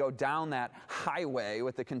 right? We go down that highway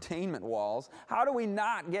with the containment walls. How do we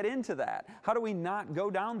not get into that? How do we not go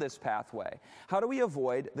down this pathway? How do we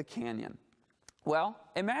avoid the canyon? Well,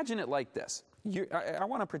 imagine it like this. I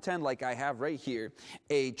want to pretend like I have right here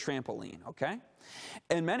a trampoline, okay?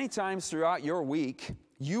 And many times throughout your week,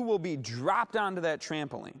 you will be dropped onto that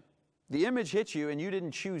trampoline. The image hits you and you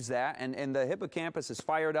didn't choose that, and the hippocampus is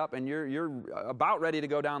fired up and you're about ready to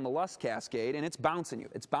go down the lust cascade and it's bouncing you.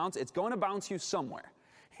 It's going to bounce you somewhere.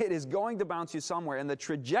 It is going to bounce you somewhere, and the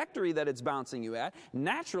trajectory that it's bouncing you at,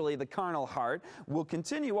 naturally the carnal heart will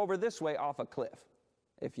continue over this way off a cliff,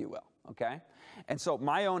 if you will, okay? And so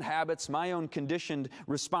my own habits, my own conditioned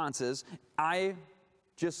responses, I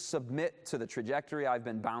just submit to the trajectory I've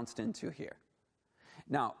been bounced into here.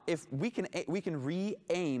 Now, if we can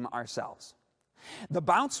re-aim ourselves. The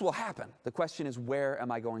bounce will happen. The question is, where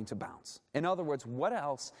am I going to bounce? In other words, what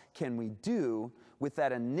else can we do with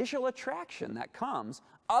that initial attraction that comes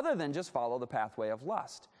other than just follow the pathway of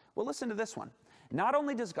lust? Well, listen to this one. Not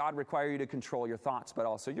only does God require you to control your thoughts, but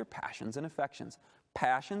also your passions and affections.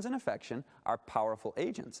 Passions and affection are powerful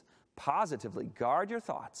agents. Positively guard your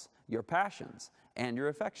thoughts, your passions, and your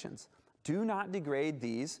affections. Do not degrade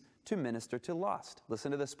these to minister to lust.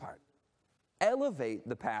 Listen to this part. Elevate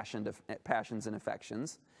the passions and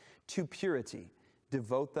affections to purity.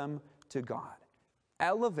 Devote them to God.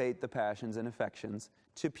 Elevate the passions and affections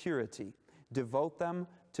to purity. Devote them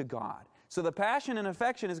to God. So the passion and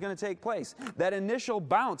affection is going to take place. That initial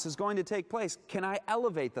bounce is going to take place. Can I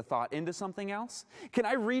elevate the thought into something else? Can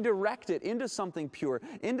I redirect it into something pure,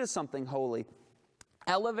 into something holy?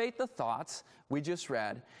 Elevate the thoughts we just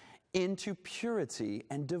read into purity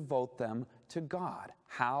and devote them to God.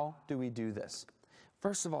 How do we do this?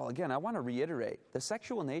 First of all, again, I want to reiterate, the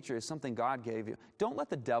sexual nature is something God gave you. Don't let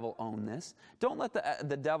the devil own this. Don't let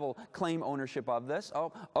the devil claim ownership of this.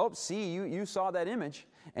 See, you saw that image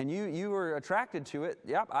and you were attracted to it.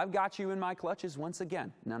 Yep, I've got you in my clutches once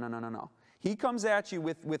again. No. He comes at you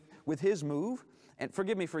with his move. And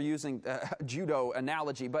forgive me for using a judo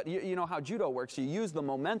analogy, but you know how judo works. You use the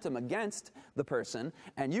momentum against the person,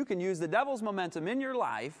 and you can use the devil's momentum in your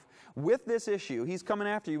life with this issue. He's coming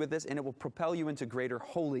after you with this, and it will propel you into greater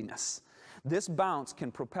holiness. This bounce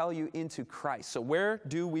can propel you into Christ. So where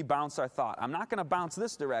do we bounce our thought? I'm not going to bounce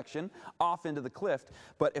this direction off into the cliff,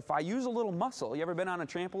 but if I use a little muscle, you ever been on a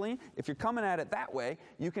trampoline? If you're coming at it that way,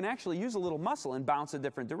 you can actually use a little muscle and bounce a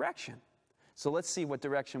different direction. So let's see what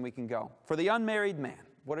direction we can go. For the unmarried man,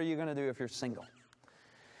 what are you going to do if you're single?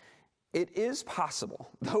 It is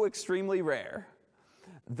possible, though extremely rare,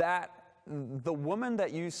 that the woman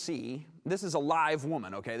that you see, this is a live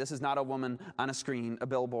woman, okay? This is not a woman on a screen, a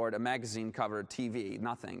billboard, a magazine cover, TV,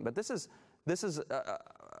 nothing. But this is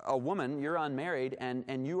a woman, you're unmarried,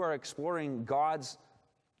 and you are exploring God's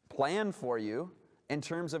plan for you in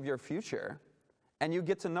terms of your future. And you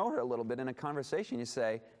get to know her a little bit in a conversation. You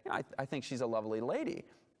say, I think she's a lovely lady.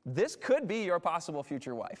 This could be your possible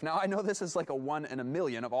future wife. Now, I know this is like a 1 in a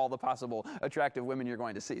million of all the possible attractive women you're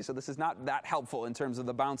going to see, so this is not that helpful in terms of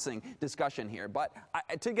the bouncing discussion here. But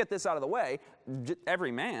to get this out of the way,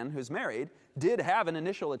 every man who's married did have an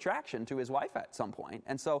initial attraction to his wife at some point,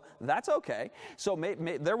 and so that's okay. So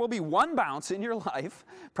there will be one bounce in your life,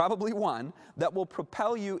 probably one, that will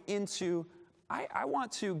propel you into I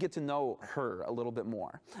want to get to know her a little bit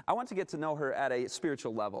more. I want to get to know her at a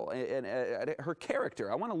spiritual level, and her character.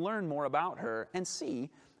 I want to learn more about her and see,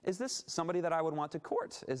 is this somebody that I would want to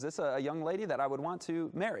court? Is this a young lady that I would want to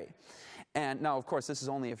marry? And now, of course, this is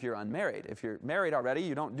only if you're unmarried. If you're married already,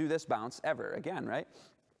 you don't do this bounce ever again, right?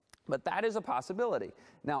 But that is a possibility.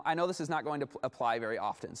 Now, I know this is not going to apply very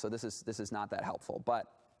often, so this is not that helpful, but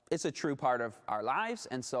it's a true part of our lives,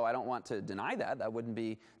 and so I don't want to deny that. That wouldn't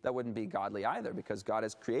be godly either, because God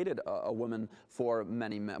has created a woman for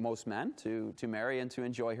most men to marry and to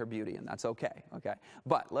enjoy her beauty, and that's okay.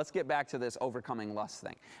 But let's get back to this overcoming lust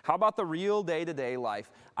thing. How about the real day-to-day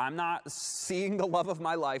life? I'm not seeing the love of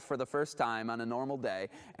my life for the first time on a normal day,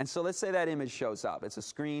 and so let's say that image shows up. It's a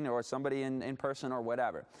screen or somebody in person or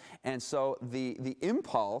whatever, and so the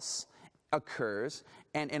impulse occurs,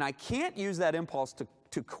 and I can't use that impulse to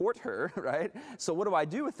court her, right? So what do I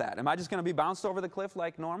do with that? Am I just going to be bounced over the cliff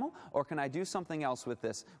like normal? Or can I do something else with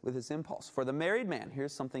this impulse? For the married man,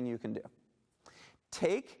 here's something you can do.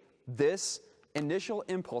 Take this initial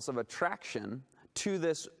impulse of attraction to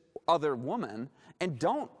this other woman and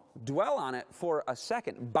don't dwell on it for a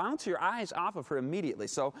second. Bounce your eyes off of her immediately.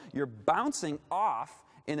 So you're bouncing off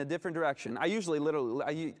in a different direction.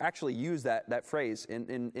 I actually use that phrase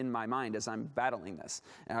in my mind as I'm battling this.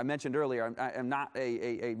 And I mentioned earlier, I'm not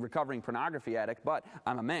a recovering pornography addict, but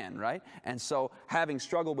I'm a man, right? And so having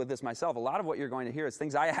struggled with this myself, a lot of what you're going to hear is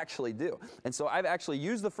things I actually do. And so I've actually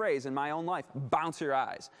used the phrase in my own life, bounce your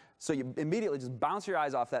eyes. So you immediately just bounce your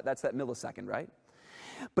eyes off that. That's that millisecond, right?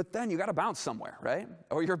 But then you got to bounce somewhere, right?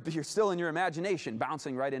 Or you're still in your imagination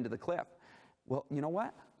bouncing right into the cliff. Well, you know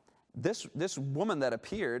what? This woman that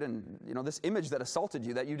appeared, and this image that assaulted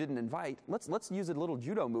you that you didn't invite, let's use a little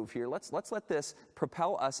judo move here. Let's let this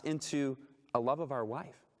propel us into a love of our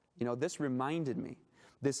wife. This reminded me,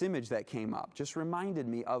 this image that came up just reminded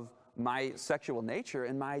me of my sexual nature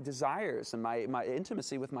and my desires and my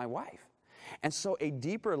intimacy with my wife. And so a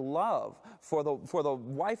deeper love for the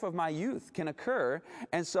wife of my youth can occur.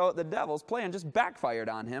 And so the devil's plan just backfired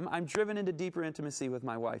on him. I'm driven into deeper intimacy with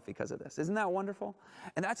my wife because of this. Isn't that wonderful?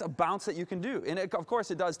 And that's a bounce that you can do. And of course,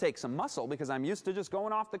 it does take some muscle because I'm used to just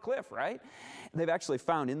going off the cliff, right? They've actually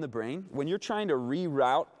found in the brain, when you're trying to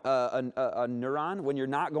reroute a neuron, when you're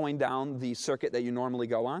not going down the circuit that you normally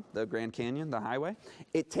go on, the Grand Canyon, the highway,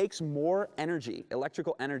 it takes more energy,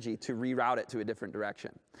 electrical energy, to reroute it to a different direction.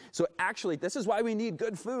 So actually, this is why we need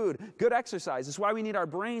good food, good exercise. This is why we need our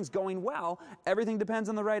brains going well. Everything depends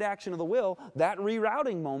on the right action of the will. That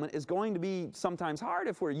rerouting moment is going to be sometimes hard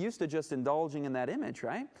if we're used to just indulging in that image,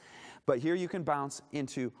 right? But here you can bounce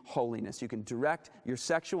into holiness. You can direct your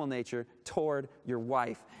sexual nature toward your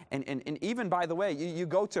wife. And even, by the way, you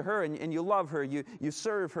go to her and you love her, you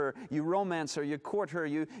serve her, you romance her, you court her,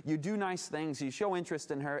 you do nice things, you show interest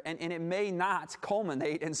in her, and it may not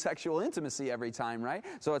culminate in sexual intimacy every time, right?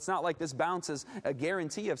 So it's not like this bounce is a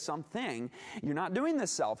guarantee of something. You're not doing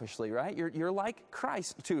this selfishly, right? You're like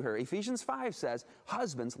Christ to her. Ephesians 5 says,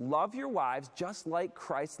 husbands, love your wives just like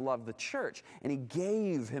Christ loved the church, and he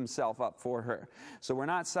gave himself up for her. So we're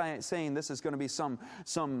not saying this is going to be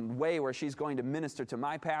some way where she's going to minister to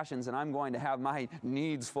my passions and I'm going to have my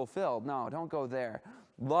needs fulfilled. No, don't go there.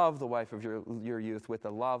 Love the wife of your youth with the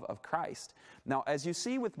love of Christ. Now, as you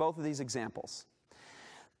see with both of these examples,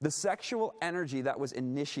 the sexual energy that was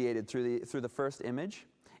initiated through the first image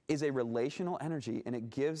is a relational energy, and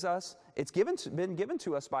it's been given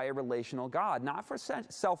to us by a relational God, not for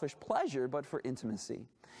selfish pleasure, but for intimacy.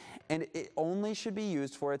 And it only should be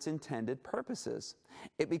used for its intended purposes.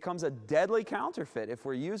 It becomes a deadly counterfeit if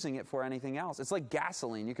we're using it for anything else. It's like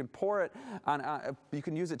gasoline. You can pour it you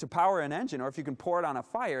can use it to power an engine, or if you can pour it on a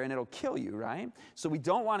fire and it'll kill you, right? So we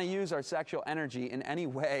don't want to use our sexual energy in any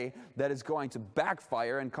way that is going to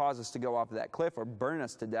backfire and cause us to go off that cliff or burn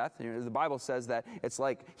us to death. The Bible says that it's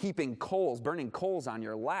like heaping coals, burning coals on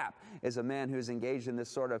your lap, is a man who's engaged in this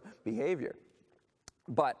sort of behavior.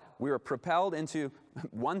 But we were propelled into,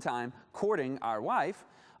 one time, courting our wife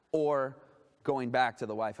or going back to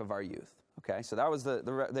the wife of our youth. Okay, so that was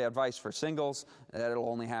the advice for singles, that it'll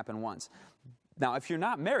only happen once. Now, if you're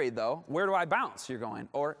not married, though, where do I bounce? You're going,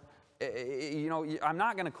 or, I'm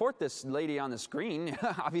not going to court this lady on the screen,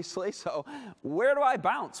 obviously, so where do I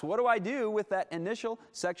bounce? What do I do with that initial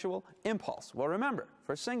sexual impulse? Well, remember,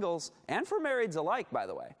 for singles and for marrieds alike, by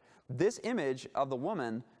the way, this image of the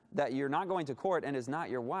woman that you're not going to court and is not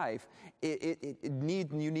your wife, you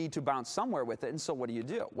need to bounce somewhere with it, and so what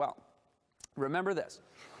do? Well, remember this.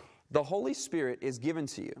 The Holy Spirit is given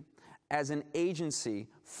to you as an agency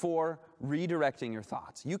for redirecting your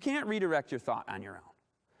thoughts. You can't redirect your thought on your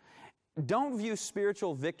own. Don't view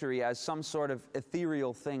spiritual victory as some sort of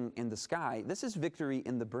ethereal thing in the sky. This is victory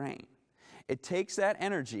in the brain. It takes that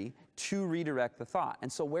energy to redirect the thought.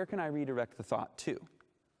 And so where can I redirect the thought to?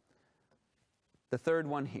 The third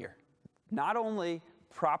one here. Not only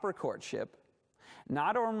proper courtship,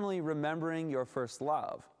 not only remembering your first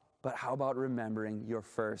love, but how about remembering your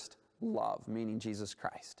first love, meaning Jesus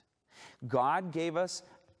Christ? God gave us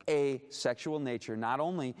a sexual nature not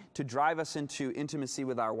only to drive us into intimacy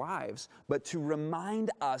with our wives, but to remind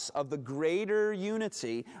us of the greater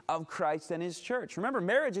unity of Christ and His church. Remember,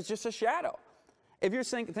 marriage is just a shadow. If you're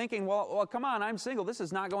thinking, well, come on, I'm single, this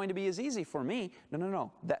is not going to be as easy for me.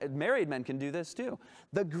 No. Married men can do this too.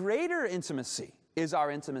 The greater intimacy is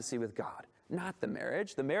our intimacy with God, not the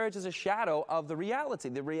marriage. The marriage is a shadow of the reality.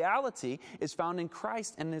 The reality is found in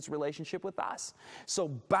Christ and His relationship with us. So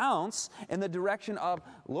bounce in the direction of,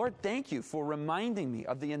 Lord, thank you for reminding me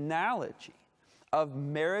of the analogy of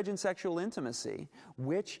marriage and sexual intimacy,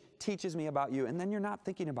 which teaches me about you. And then you're not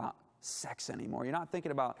thinking about sex anymore. You're not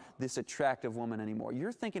thinking about this attractive woman anymore.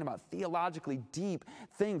 You're thinking about theologically deep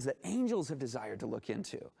things that angels have desired to look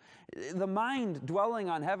into. The mind dwelling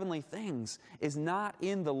on heavenly things is not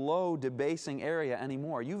in the low, debasing area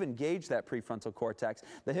anymore. You've engaged that prefrontal cortex.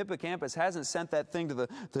 The hippocampus hasn't sent that thing to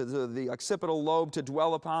the occipital lobe to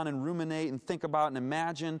dwell upon and ruminate and think about and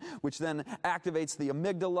imagine, which then activates the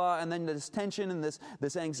amygdala, and then this tension and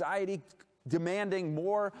this anxiety demanding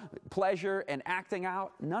more pleasure and acting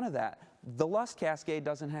out. None of that. The lust cascade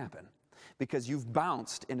doesn't happen because you've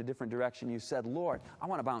bounced in a different direction. You said, Lord, I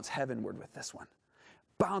want to bounce heavenward with this one.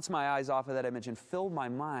 Bounce my eyes off of that image and fill my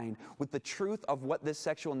mind with the truth of what this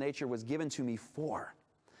sexual nature was given to me for.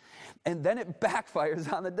 And then it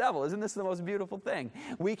backfires on the devil. Isn't this the most beautiful thing?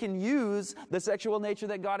 We can use the sexual nature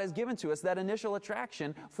that God has given to us, that initial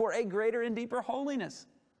attraction, for a greater and deeper holiness.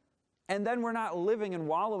 And then we're not living and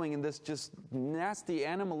wallowing in this just nasty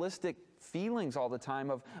animalistic feelings all the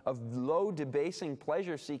time of low, debasing,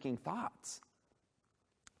 pleasure-seeking thoughts.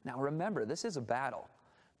 Now remember, this is a battle.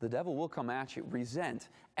 The devil will come at you, resent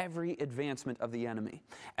every advancement of the enemy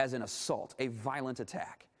as an assault, a violent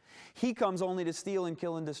attack. He comes only to steal and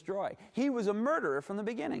kill and destroy. He was a murderer from the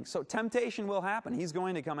beginning, so temptation will happen. He's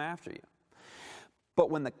going to come after you. But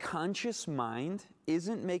when the conscious mind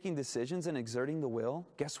isn't making decisions and exerting the will,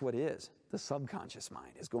 guess what is? The subconscious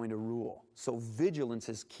mind is going to rule. So vigilance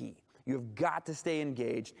is key. You have got to stay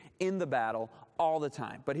engaged in the battle all the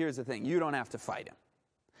time. But here's the thing, you don't have to fight him.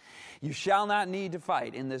 You shall not need to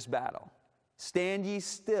fight in this battle. Stand ye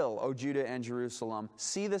still, O Judah and Jerusalem.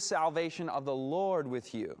 See the salvation of the Lord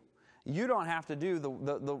with you. You don't have to do the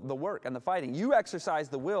work and the fighting. You exercise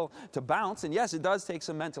the will to bounce, and yes, it does take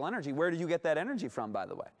some mental energy. Where do you get that energy from, by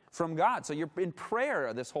the way? From God. So you're in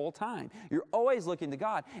prayer this whole time. You're always looking to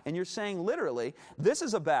God, and you're saying literally, this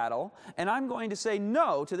is a battle, and I'm going to say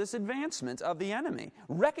no to this advancement of the enemy.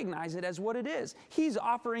 Recognize it as what it is. He's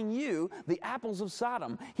offering you the apples of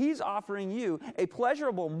Sodom. He's offering you a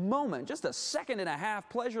pleasurable moment, just a second and a half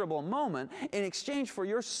pleasurable moment, in exchange for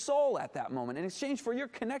your soul at that moment, in exchange for your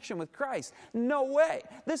connection with Christ. No way.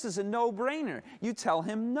 This is a no-brainer. You tell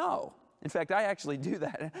him no. In fact, I actually do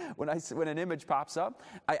that. When an image pops up,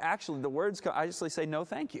 I actually say no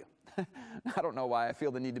thank you. I don't know why I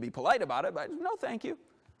feel the need to be polite about it, but no thank you.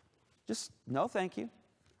 Just no thank you.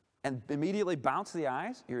 And immediately bounce the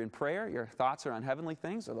eyes. You're in prayer. Your thoughts are on heavenly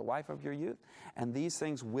things or the wife of your youth. And these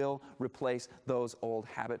things will replace those old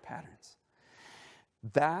habit patterns.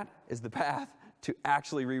 That is the path to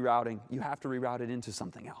actually rerouting. You have to reroute it into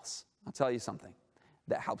something else. I'll tell you something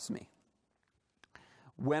that helps me.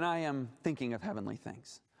 When I am thinking of heavenly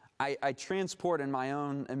things, I transport in my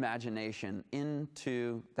own imagination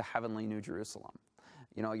into the heavenly New Jerusalem.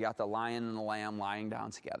 You know, you got the lion and the lamb lying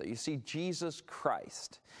down together. You see Jesus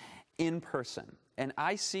Christ in person, and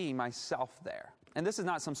I see myself there. And this is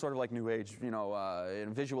not some sort of like New Age,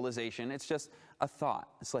 visualization. It's just a thought.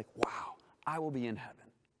 It's like, wow, I will be in heaven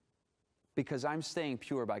because I'm staying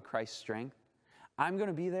pure by Christ's strength. I'm going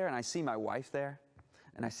to be there, and I see my wife there,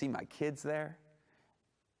 and I see my kids there.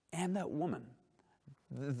 And that woman,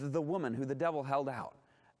 the woman who the devil held out,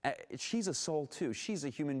 she's a soul too. She's a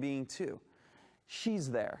human being too. She's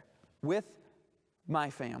there with my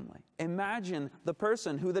family. Imagine the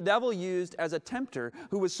person who the devil used as a tempter,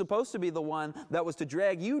 who was supposed to be the one that was to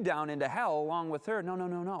drag you down into hell along with her. No, no,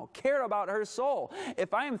 no, no. Care about her soul.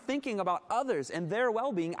 If I am thinking about others and their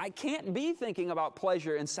well-being, I can't be thinking about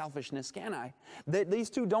pleasure and selfishness, can I? These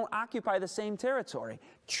two don't occupy the same territory.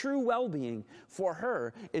 True well-being for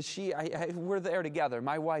her is we're there together,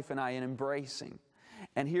 my wife and I, in embracing.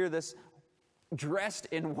 And here this dressed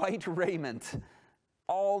in white raiment,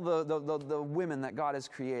 all the women that God has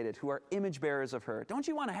created who are image bearers of her. Don't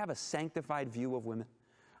you want to have a sanctified view of women?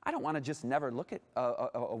 I don't want to just never look at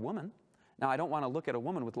a woman. Now, I don't want to look at a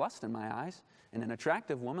woman with lust in my eyes, and an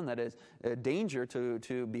attractive woman that is a danger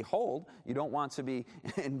to behold. You don't want to be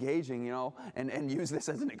engaging, and use this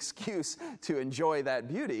as an excuse to enjoy that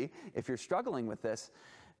beauty if you're struggling with this.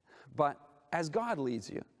 But as God leads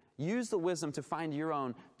you, use the wisdom to find your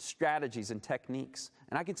own strategies and techniques.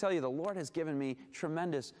 And I can tell you the Lord has given me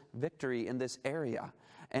tremendous victory in this area.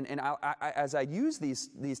 And as I use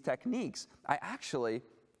these techniques, I actually,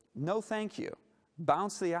 no thank you,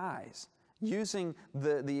 bounce the eyes, using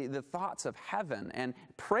the thoughts of heaven and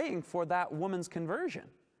praying for that woman's conversion.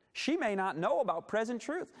 She may not know about present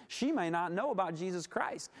truth. She may not know about Jesus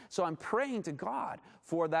Christ. So I'm praying to God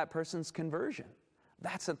for that person's conversion.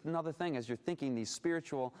 That's another thing as you're thinking these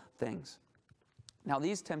spiritual things. Now,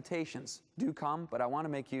 these temptations do come, but I want to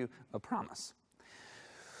make you a promise.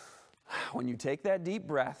 When you take that deep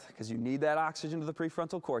breath, because you need that oxygen to the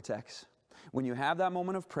prefrontal cortex, when you have that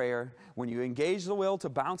moment of prayer, when you engage the will to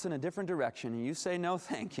bounce in a different direction, and you say no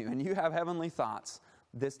thank you, and you have heavenly thoughts,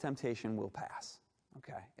 this temptation will pass.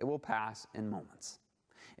 Okay? It will pass in moments.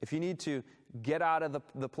 If you need to get out of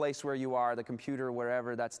the place where you are, the computer,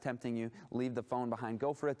 wherever that's tempting you, leave the phone behind.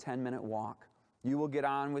 Go for a 10-minute walk. You will get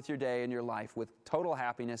on with your day and your life with total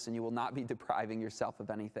happiness, and you will not be depriving yourself of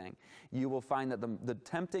anything. You will find that the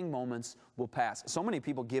tempting moments will pass. So many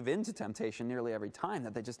people give in to temptation nearly every time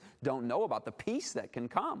that they just don't know about the peace that can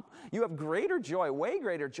come. You have greater joy, way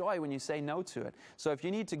greater joy when you say no to it. So if you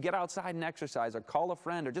need to get outside and exercise or call a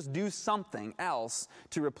friend or just do something else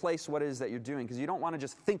to replace what it is that you're doing, because you don't want to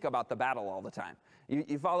just think about the battle all the time.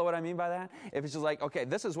 You follow what I mean by that? If it's just like, okay,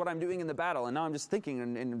 this is what I'm doing in the battle, and now I'm just thinking,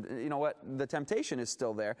 and you know what, the temptation is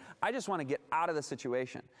still there. I just want to get out of the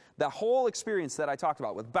situation. The whole experience that I talked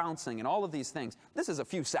about with bouncing and all of these things, this is a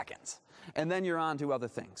few seconds. And then you're on to other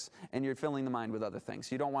things, and you're filling the mind with other things.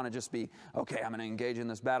 You don't want to just be, okay, I'm going to engage in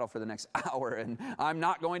this battle for the next hour, and I'm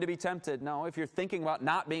not going to be tempted. No, if you're thinking about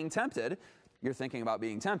not being tempted, you're thinking about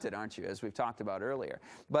being tempted, aren't you, as we've talked about earlier.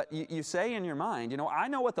 But you say in your mind, I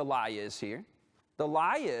know what the lie is here. The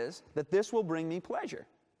lie is that this will bring me pleasure.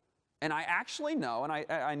 And I actually know, and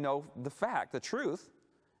I know the fact, the truth,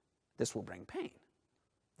 this will bring pain.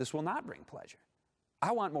 This will not bring pleasure.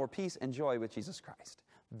 I want more peace and joy with Jesus Christ.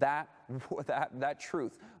 That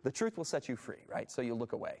truth, the truth will set you free, right? So you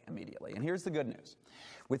look away immediately. And here's the good news.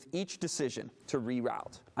 With each decision to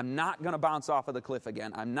reroute, I'm not going to bounce off of the cliff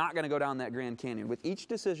again. I'm not going to go down that Grand Canyon. With each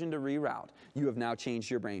decision to reroute, you have now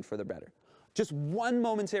changed your brain for the better. Just one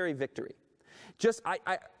momentary victory.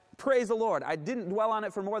 I praise the Lord. I didn't dwell on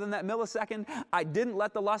it for more than that millisecond. I didn't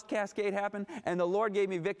let the lust cascade happen, and the Lord gave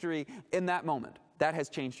me victory in that moment. That has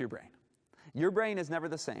changed your brain. Your brain is never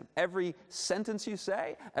the same. Every sentence you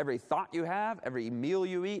say, every thought you have, every meal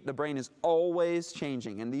you eat, the brain is always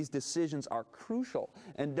changing, and these decisions are crucial.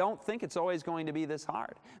 And don't think it's always going to be this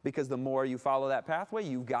hard, because the more you follow that pathway,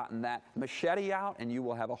 you've gotten that machete out, and you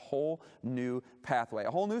will have a whole new pathway,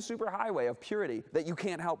 a whole new superhighway of purity that you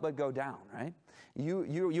can't help but go down, right?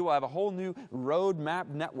 You will have a whole new roadmap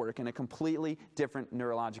network and a completely different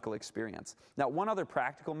neurological experience. Now, one other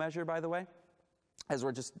practical measure, by the way, as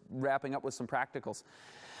we're just wrapping up with some practicals.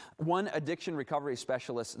 One addiction recovery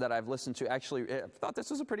specialist that I've listened to actually thought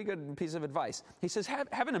this was a pretty good piece of advice. He says,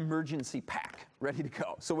 have an emergency pack ready to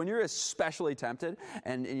go. So when you're especially tempted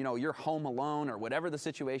and you're home alone or whatever the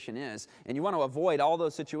situation is, and you want to avoid all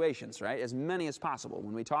those situations, right? As many as possible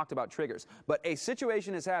when we talked about triggers. But a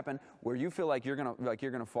situation has happened where you feel like you're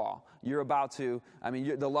gonna fall. You're about to,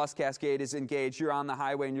 the lust cascade is engaged, you're on the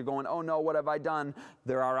highway and you're going, oh no, what have I done?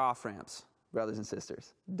 There are off-ramps. Brothers and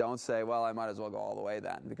sisters, don't say, well, I might as well go all the way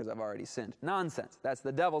then because I've already sinned. Nonsense. That's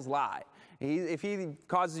the devil's lie. If he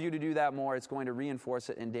causes you to do that more, it's going to reinforce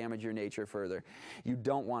it and damage your nature further. You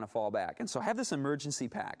don't want to fall back. And so have this emergency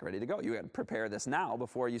pack ready to go. You got to prepare this now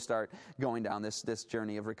before you start going down this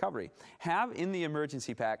journey of recovery. Have in the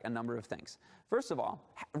emergency pack a number of things. First of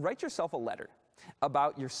all, write yourself a letter.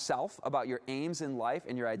 about yourself, about your aims in life,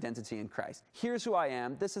 and your identity in Christ. Here's who I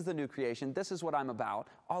am. This is the new creation. This is what I'm about.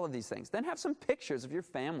 All of these things. Then have some pictures of your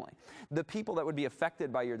family, the people that would be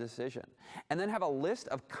affected by your decision. And then have a list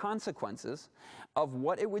of consequences of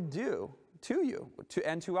what it would do to you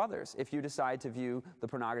and to others if you decide to view the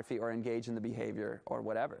pornography or engage in the behavior or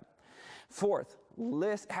whatever. Fourth,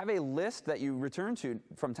 have a list that you return to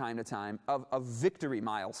from time to time of victory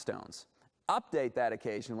milestones. Update that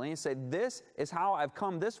occasionally and say, this is how I've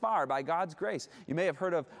come this far by God's grace. You may have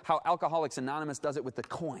heard of how Alcoholics Anonymous does it with the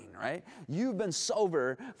coin, right? You've been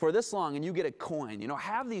sober for this long and you get a coin. You know,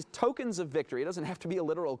 have these tokens of victory. It doesn't have to be a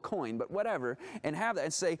literal coin, but whatever. And have that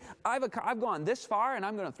and say, I've gone this far and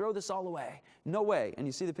I'm going to throw this all away. No way. And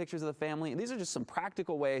you see the pictures of the family. And these are just some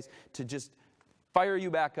practical ways to just fire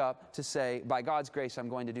you back up to say, by God's grace, I'm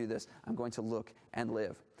going to do this. I'm going to look and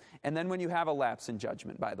live. And then when you have a lapse in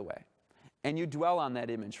judgment, by the way, and you dwell on that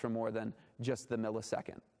image for more than just the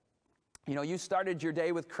millisecond. You know, you started your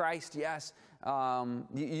day with Christ, yes.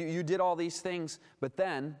 You did all these things, but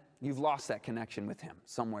then you've lost that connection with Him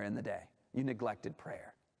somewhere in the day. You neglected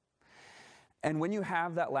prayer. And when you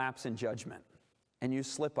have that lapse in judgment and you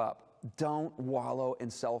slip up, don't wallow in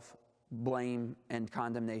self-blame and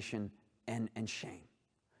condemnation and shame.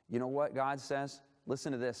 You know what God says?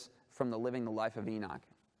 Listen to this from the Living the Life of Enoch.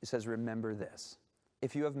 It says, remember this.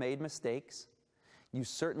 If you have made mistakes, you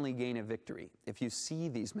certainly gain a victory if you see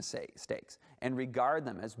these mistakes and regard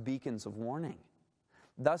them as beacons of warning.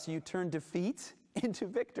 Thus you turn defeat into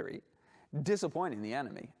victory, disappointing the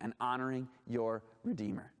enemy and honoring your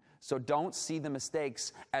Redeemer. So don't see the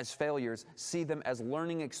mistakes as failures. See them as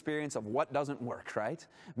learning experience of what doesn't work, right?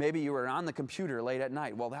 Maybe you were on the computer late at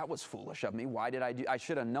night. Well, that was foolish of me. Why did I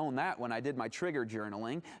should have known that when I did my trigger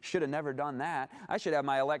journaling. Should have never done that. I should have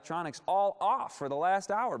my electronics all off for the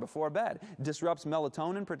last hour before bed. Disrupts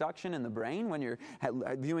melatonin production in the brain when you're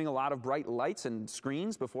viewing a lot of bright lights and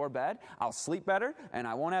screens before bed. I'll sleep better and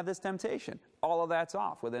I won't have this temptation. All of that's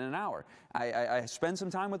off within an hour. I spend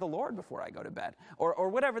some time with the Lord before I go to bed. Or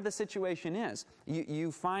whatever the situation is.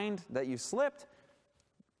 You find that you slipped.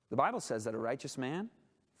 The Bible says that a righteous man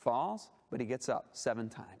falls, but he gets up 7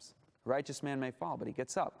 times. A righteous man may fall, but he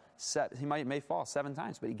gets up. He may fall 7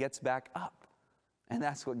 times, but he gets back up. And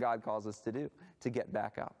that's what God calls us to do, to get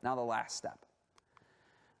back up. Now the last step.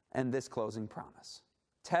 And this closing promise.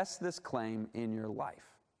 Test this claim in your life.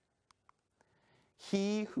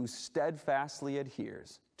 He who steadfastly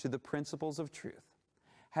adheres to the principles of truth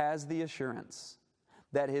has the assurance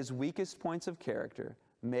that his weakest points of character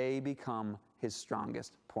may become his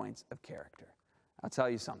strongest points of character. I'll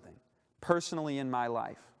tell you something. Personally in my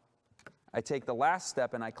life, I take the last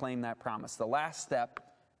step and I claim that promise. The last step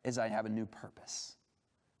is I have a new purpose,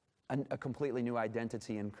 a completely new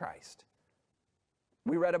identity in Christ.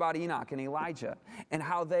 We read about Enoch and Elijah and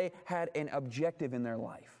how they had an objective in their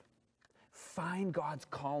life. Find God's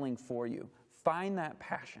calling for you. Find that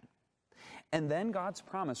passion. And then God's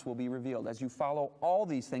promise will be revealed as you follow all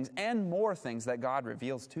these things and more things that God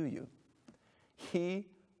reveals to you. He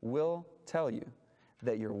will tell you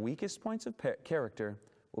that your weakest points of character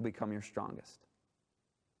will become your strongest.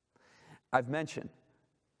 I've mentioned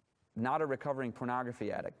not a recovering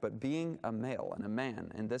pornography addict, but being a male and a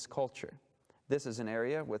man in this culture. This is an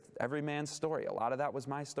area with every man's story. A lot of that was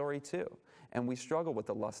my story too. And we struggle with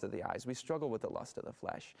the lust of the eyes. We struggle with the lust of the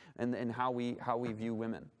flesh and how we view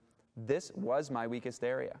women. This was my weakest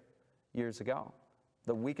area years ago.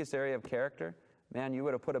 The weakest area of character. Man, you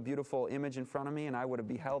would have put a beautiful image in front of me and I would have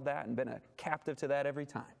beheld that and been a captive to that every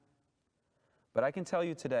time. But I can tell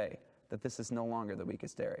you today that this is no longer the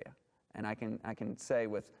weakest area. And I can say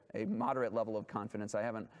with a moderate level of confidence, I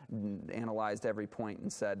haven't analyzed every point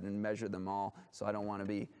and said and measured them all, so I don't want to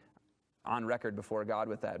be on record before God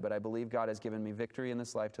with that. But I believe God has given me victory in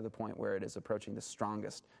this life to the point where it is approaching the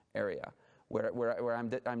strongest area, where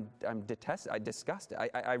I'm detested, I disgust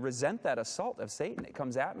it. I resent that assault of Satan. It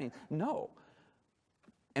comes at me. No.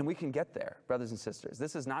 And we can get there, brothers and sisters.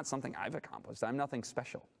 This is not something I've accomplished. I'm nothing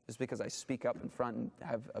special just because I speak up in front and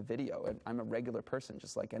have a video. I'm a regular person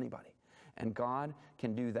just like anybody. And God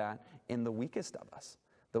can do that in the weakest of us,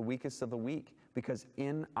 the weakest of the weak, because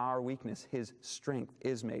in our weakness, His strength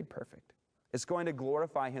is made perfect. It's going to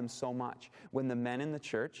glorify Him so much when the men in the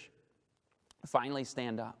church finally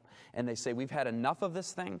stand up and they say, we've had enough of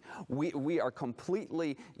this thing. We are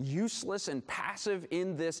completely useless and passive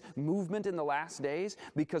in this movement in the last days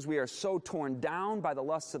because we are so torn down by the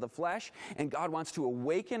lusts of the flesh. And God wants to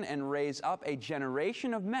awaken and raise up a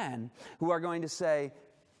generation of men who are going to say,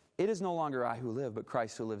 It is no longer I who live, but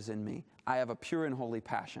Christ who lives in me. I have a pure and holy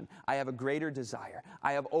passion. I have a greater desire.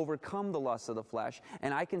 I have overcome the lusts of the flesh.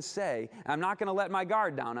 And I can say, I'm not going to let my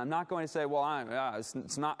guard down. I'm not going to say, well,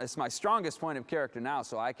 it's my strongest point of character now,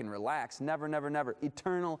 so I can relax. Never, never, never.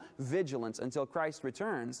 Eternal vigilance until Christ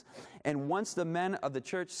returns. And once the men of the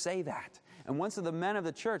church say that, and once the men of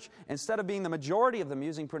the church, instead of being the majority of them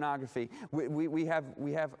using pornography, we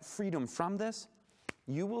have freedom from this,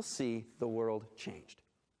 you will see the world changed.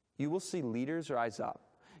 You will see leaders rise up.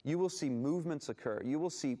 You will see movements occur. You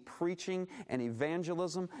will see preaching and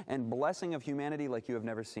evangelism and blessing of humanity like you have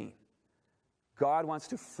never seen. God wants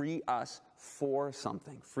to free us for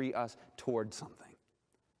something, free us toward something.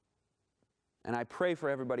 And I pray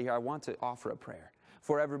for everybody here. I want to offer a prayer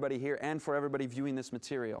for everybody here and for everybody viewing this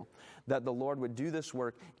material, that the Lord would do this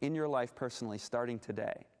work in your life personally starting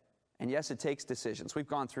today. And yes, it takes decisions. We've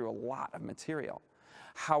gone through a lot of material.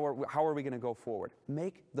 How are we going to go forward?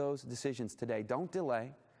 Make those decisions today. Don't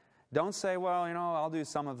delay. Don't say, well, I'll do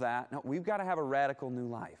some of that. No, we've got to have a radical new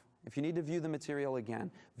life. If you need to view the material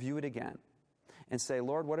again, view it again. And say,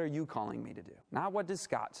 Lord, what are you calling me to do? Not what does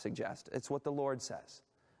Scott suggest. It's what the Lord says.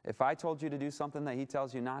 If I told you to do something that he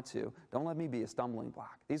tells you not to, don't let me be a stumbling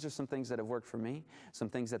block. These are some things that have worked for me, some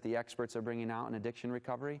things that the experts are bringing out in addiction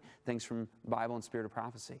recovery, things from Bible and Spirit of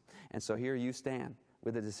Prophecy. And so here you stand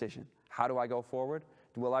with a decision. How do I go forward?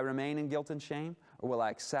 Will I remain in guilt and shame, or will I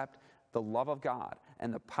accept the love of God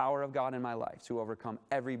and the power of God in my life to overcome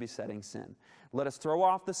every besetting sin? Let us throw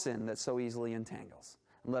off the sin that so easily entangles.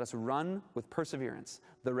 And let us run with perseverance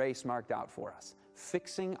the race marked out for us,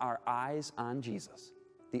 fixing our eyes on Jesus,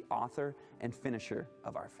 the author and finisher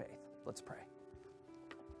of our faith. Let's pray.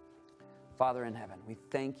 Father in heaven, we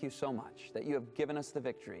thank you so much that you have given us the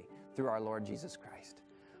victory through our Lord Jesus Christ.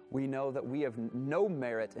 We know that we have no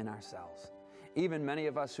merit in ourselves. Even many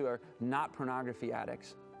of us who are not pornography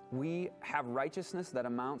addicts, we have righteousness that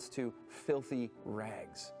amounts to filthy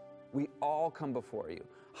rags. We all come before you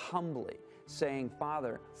humbly, saying,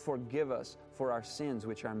 Father, forgive us for our sins,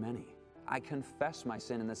 which are many. I confess my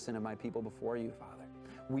sin and the sin of my people before you, Father.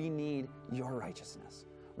 We need your righteousness.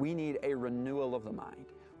 We need a renewal of the mind.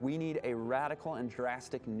 We need a radical and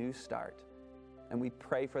drastic new start. And we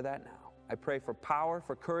pray for that now. I pray for power,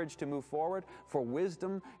 for courage to move forward, for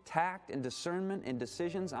wisdom, tact, and discernment in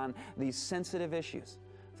decisions on these sensitive issues.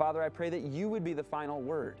 Father, I pray that you would be the final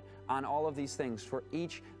word on all of these things for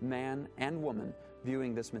each man and woman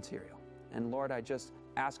viewing this material. And Lord, I just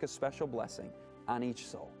ask a special blessing on each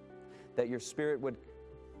soul, that your Spirit would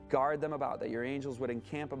guard them about, that your angels would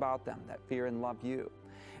encamp about them, that fear and love you.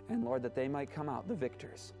 And Lord, that they might come out the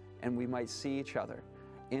victors, and we might see each other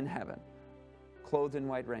in heaven, clothed in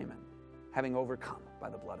white raiment, having overcome by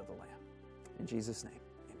the blood of the Lamb. In Jesus' name,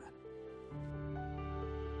 amen.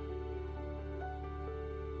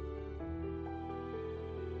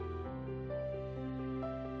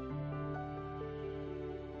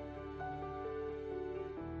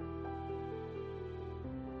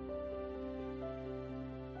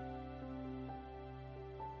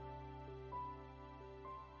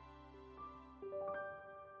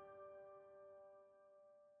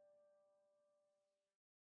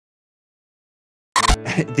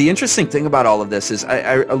 The interesting thing about all of this is,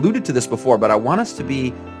 I alluded to this before, but I want us to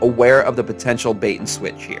be aware of the potential bait and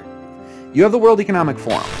switch here. You have the World Economic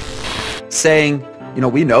Forum saying,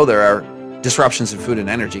 we know there are disruptions in food and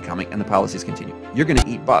energy coming, and the policies continue. You're going to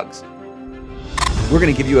eat bugs. We're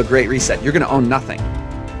going to give you a great reset. You're going to own nothing.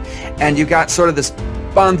 And you got sort of this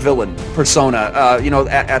Bond villain persona,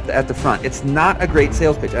 at the front. It's not a great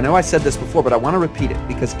sales pitch. I know I said this before, but I want to repeat it,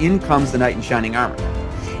 because in comes the knight in shining armor.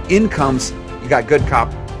 In comes, you got good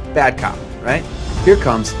cop, bad cop, right? Here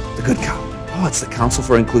comes the good cop. Oh, it's the Council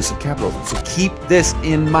for Inclusive Capitalism. So keep this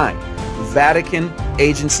in mind. Vatican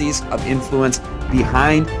agencies of influence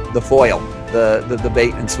behind the foil, the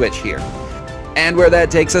bait and switch here. And where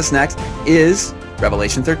that takes us next is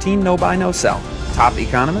Revelation 13, no buy, no sell. Top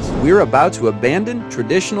economists, we're about to abandon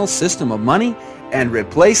traditional system of money and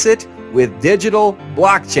replace it with digital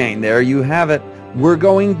blockchain. There you have it. We're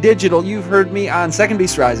going digital. You've heard me on Second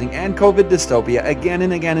Beast Rising and COVID Dystopia again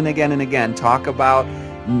and again and again and again talk about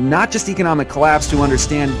not just economic collapse to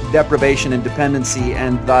understand deprivation and dependency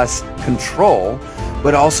and thus control,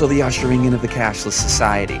 but also the ushering in of the cashless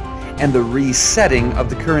society and the resetting of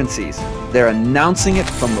the currencies. They're announcing it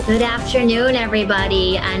from the... Good afternoon,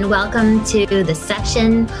 everybody, and welcome to the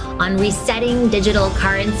section on resetting digital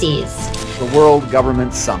currencies. The World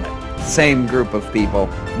Government Summit. Same group of people.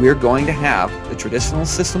 We're going to have the traditional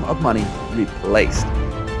system of money replaced.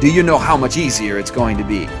 Do you know how much easier it's going to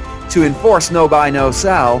be to enforce no buy, no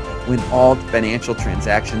sell when all financial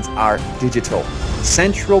transactions are digital.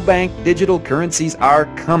 Central bank digital currencies are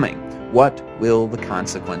coming. What will the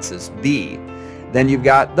consequences be? Then you've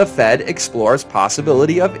got the Fed explores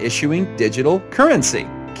possibility of issuing digital currency.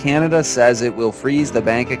 Canada says it will freeze the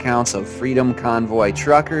bank accounts of Freedom Convoy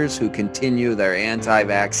truckers who continue their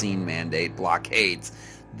anti-vaccine mandate blockades.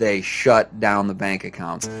 They shut down the bank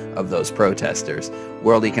accounts of those protesters.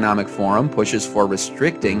 World Economic Forum pushes for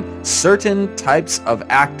restricting certain types of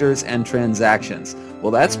actors and transactions.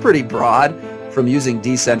 Well, that's pretty broad from using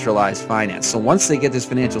decentralized finance. So once they get this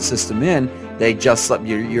financial system in, they just let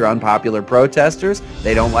your unpopular protesters,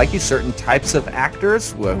 they don't like you, certain types of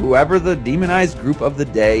actors, whoever the demonized group of the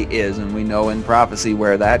day is, and we know in prophecy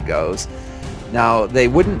where that goes. Now, they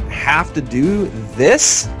wouldn't have to do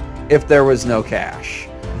this if there was no cash.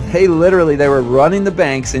 They were running the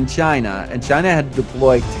banks in China, and China had to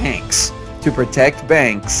deploy tanks to protect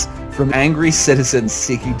banks from angry citizens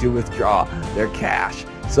seeking to withdraw their cash.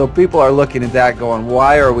 So people are looking at that going,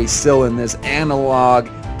 why are we still in this analog,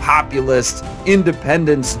 populist,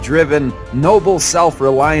 independence-driven, noble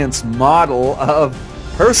self-reliance model of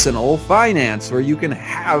personal finance where you can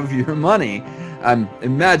have your money? I'm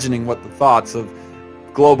imagining what the thoughts of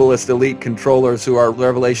globalist elite controllers who are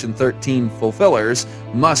Revelation 13 fulfillers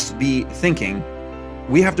must be thinking.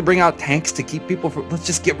 We have to bring out tanks to keep people from, let's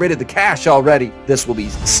just get rid of the cash already. This will be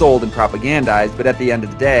sold and propagandized, but at the end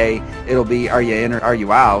of the day, it'll be, are you in or are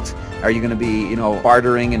you out? Are you going to be,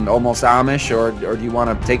 bartering and almost Amish, or do you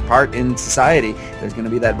want to take part in society? There's going to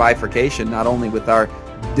be that bifurcation, not only with our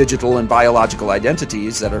digital and biological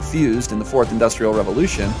identities that are fused in the fourth industrial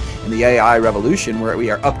revolution, in the AI revolution where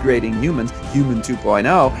we are upgrading humans, human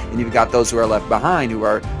 2.0, and you've got those who are left behind who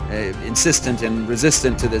are insistent and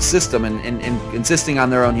resistant to this system and insisting on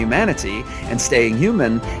their own humanity and staying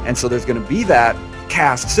human. And so there's going to be that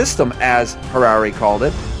caste system, as Harari called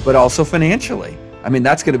it, but also financially. I mean,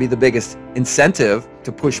 that's going to be the biggest incentive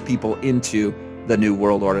to push people into the New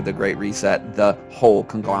World Order, the Great Reset, the whole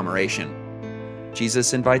conglomeration.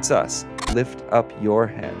 Jesus invites us, lift up your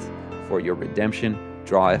heads, for your redemption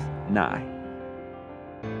draweth nigh.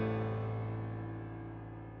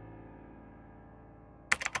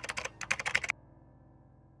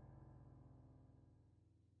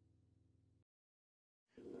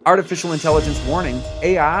 Artificial intelligence warning,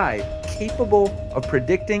 AI capable of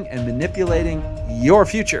predicting and manipulating your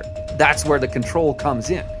future. That's where the control comes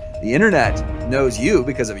in. The internet knows you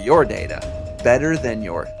because of your data better than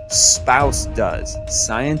your spouse does,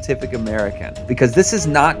 Scientific American, because this is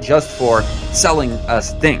not just for selling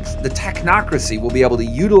us things. The technocracy will be able to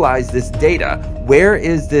utilize this data. Where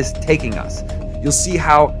is this taking us? You'll see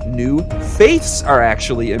how new faiths are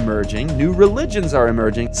actually emerging, new religions are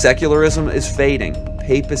emerging, secularism is fading,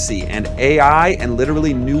 papacy and AI and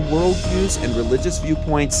literally new worldviews and religious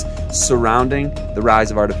viewpoints surrounding the rise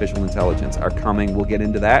of artificial intelligence are coming. We'll get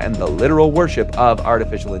into that and the literal worship of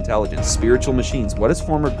artificial intelligence, spiritual machines. What does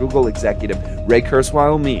former Google executive Ray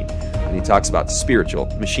Kurzweil mean when he talks about spiritual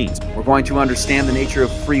machines? We're going to understand the nature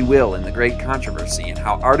of free will and the great controversy and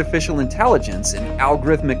how artificial intelligence and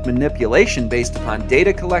algorithmic manipulation based upon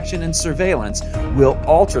data collection and surveillance will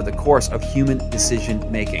alter the course of human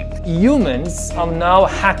decision making. Humans are now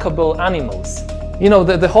hackable animals.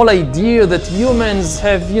 The whole idea that humans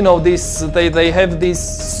have, they have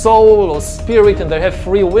this soul or spirit and they have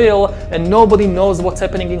free will and nobody knows what's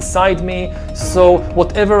happening inside me. So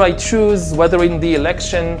whatever I choose, whether in the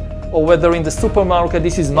election or whether in the supermarket,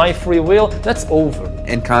 this is my free will, that's over.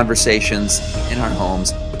 In conversations, in our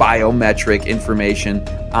homes, biometric information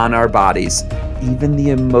on our bodies, even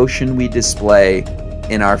the emotion we display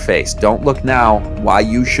in our face. Don't look now. Why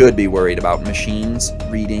you should be worried about machines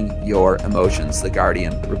reading your emotions, The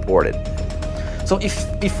Guardian reported. So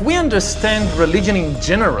if we understand religion in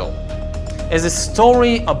general as a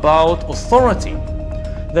story about authority,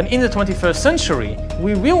 then in the 21st century,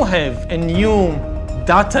 we will have a new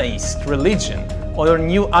dataist religion or a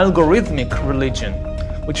new algorithmic religion,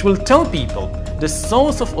 which will tell people the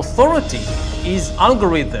source of authority is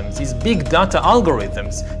algorithms, is big data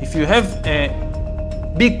algorithms. If you have a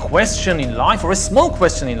big question in life or a small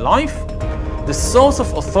question in life, the source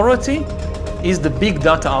of authority is the big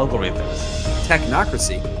data algorithms.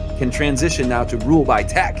 Technocracy can transition now to rule by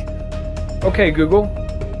tech. Okay, Google,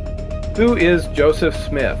 who is Joseph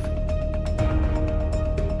Smith?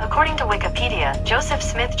 According to Wikipedia, Joseph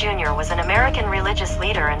Smith Jr. was an American religious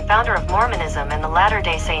leader and founder of Mormonism and the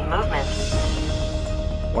Latter-day Saint movement.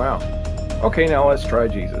 Wow. Okay, now let's try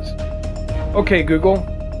Jesus. Okay, Google,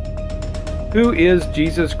 who is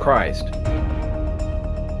Jesus Christ?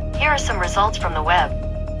 Here are some results from the web.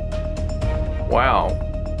 Wow.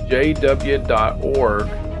 jw.org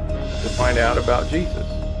to find out about Jesus.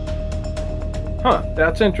 Huh,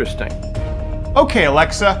 that's interesting. Okay,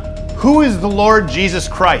 Alexa, who is the Lord Jesus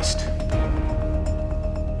Christ?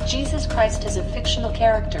 Jesus Christ is a fictional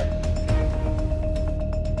character.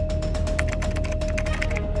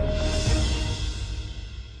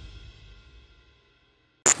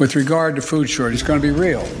 With regard to food shortage, it's going to be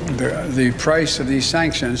real. The price of these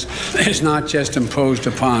sanctions is not just imposed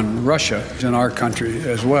upon Russia, it's in our country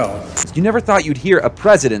as well. You never thought you'd hear a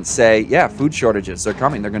president say, yeah, food shortages, they're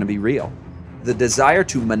coming, they're going to be real. The desire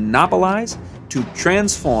to monopolize, to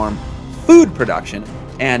transform food production,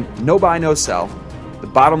 and no buy, no sell. The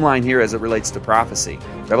bottom line here as it relates to prophecy.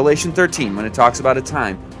 Revelation 13, when it talks about a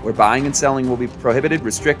time where buying and selling will be prohibited,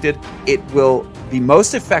 restricted, it will be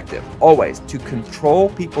most effective always to control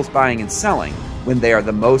people's buying and selling when they are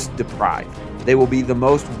the most deprived. They will be the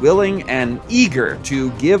most willing and eager to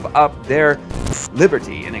give up their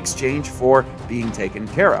liberty in exchange for being taken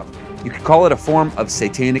care of. You could call it a form of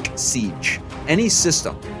satanic siege. Any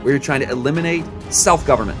system where you're trying to eliminate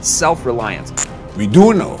self-government, self-reliance. We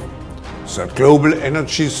do know that global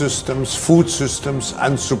energy systems, food systems,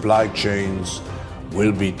 and supply chains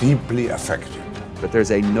will be deeply affected. But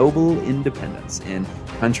there's a noble independence in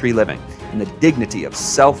country living, in the dignity of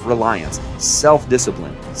self-reliance,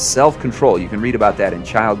 self-discipline, self-control. You can read about that in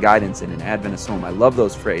Child Guidance and in Adventist Home. I love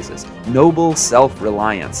those phrases. Noble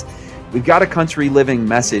self-reliance. We've got a country living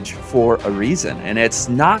message for a reason, and it's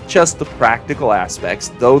not just the practical aspects,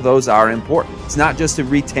 though those are important. It's not just to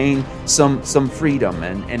retain some freedom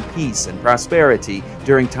and peace and prosperity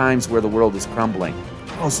during times where the world is crumbling.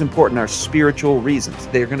 Most important are spiritual reasons.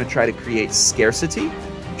 They're going to try to create scarcity,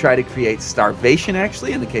 try to create starvation,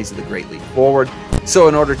 actually, in the case of the Great Leap Forward. So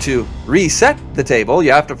in order to reset the table,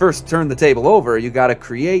 you have to first turn the table over. You got to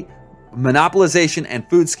create monopolization and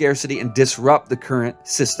food scarcity and disrupt the current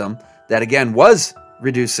system that, again, was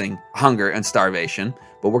reducing hunger and starvation,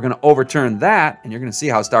 but we're going to overturn that, and you're going to see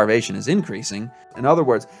how starvation is increasing. In other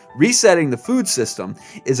words, resetting the food system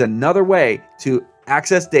is another way to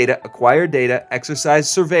access data, acquire data, exercise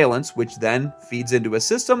surveillance, which then feeds into a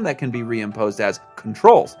system that can be reimposed as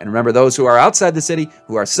controls. And remember, those who are outside the city,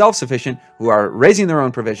 who are self-sufficient, who are raising their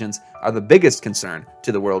own provisions, are the biggest concern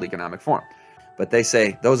to the World Economic Forum. But they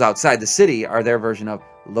say those outside the city are their version of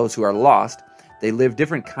those who are lost. They live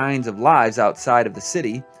different kinds of lives outside of the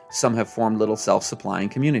city. Some have formed little self-supplying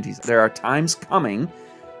communities. There are times coming,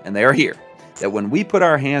 and they are here, that when we put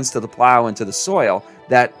our hands to the plow and to the soil,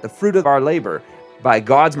 that the fruit of our labor, by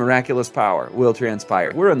God's miraculous power, will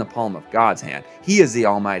transpire. We're in the palm of God's hand. He is the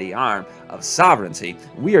almighty arm of sovereignty.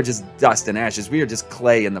 We are just dust and ashes. We are just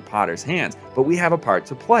clay in the potter's hands, but we have a part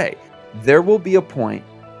to play. There will be a point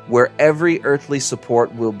where every earthly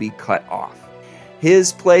support will be cut off.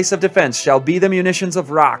 His place of defense shall be the munitions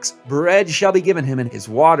of rocks. Bread shall be given him, and his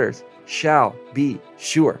waters shall be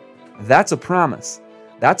sure. That's a promise.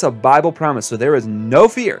 That's a Bible promise. So there is no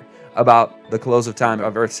fear about the close of time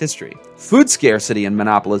of Earth's history. Food scarcity and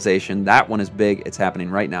monopolization, that one is big. It's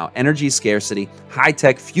happening right now. Energy scarcity,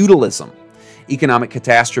 high-tech feudalism, economic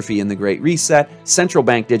catastrophe in the Great Reset, central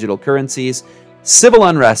bank digital currencies, civil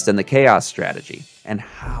unrest and the chaos strategy, and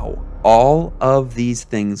how all of these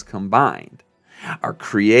things combined are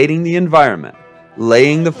creating the environment,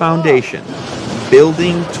 laying the foundation,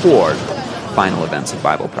 building toward final events of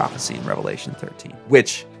Bible prophecy in Revelation 13,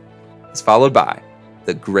 which is followed by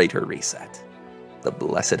the greater reset, the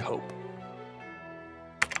blessed hope.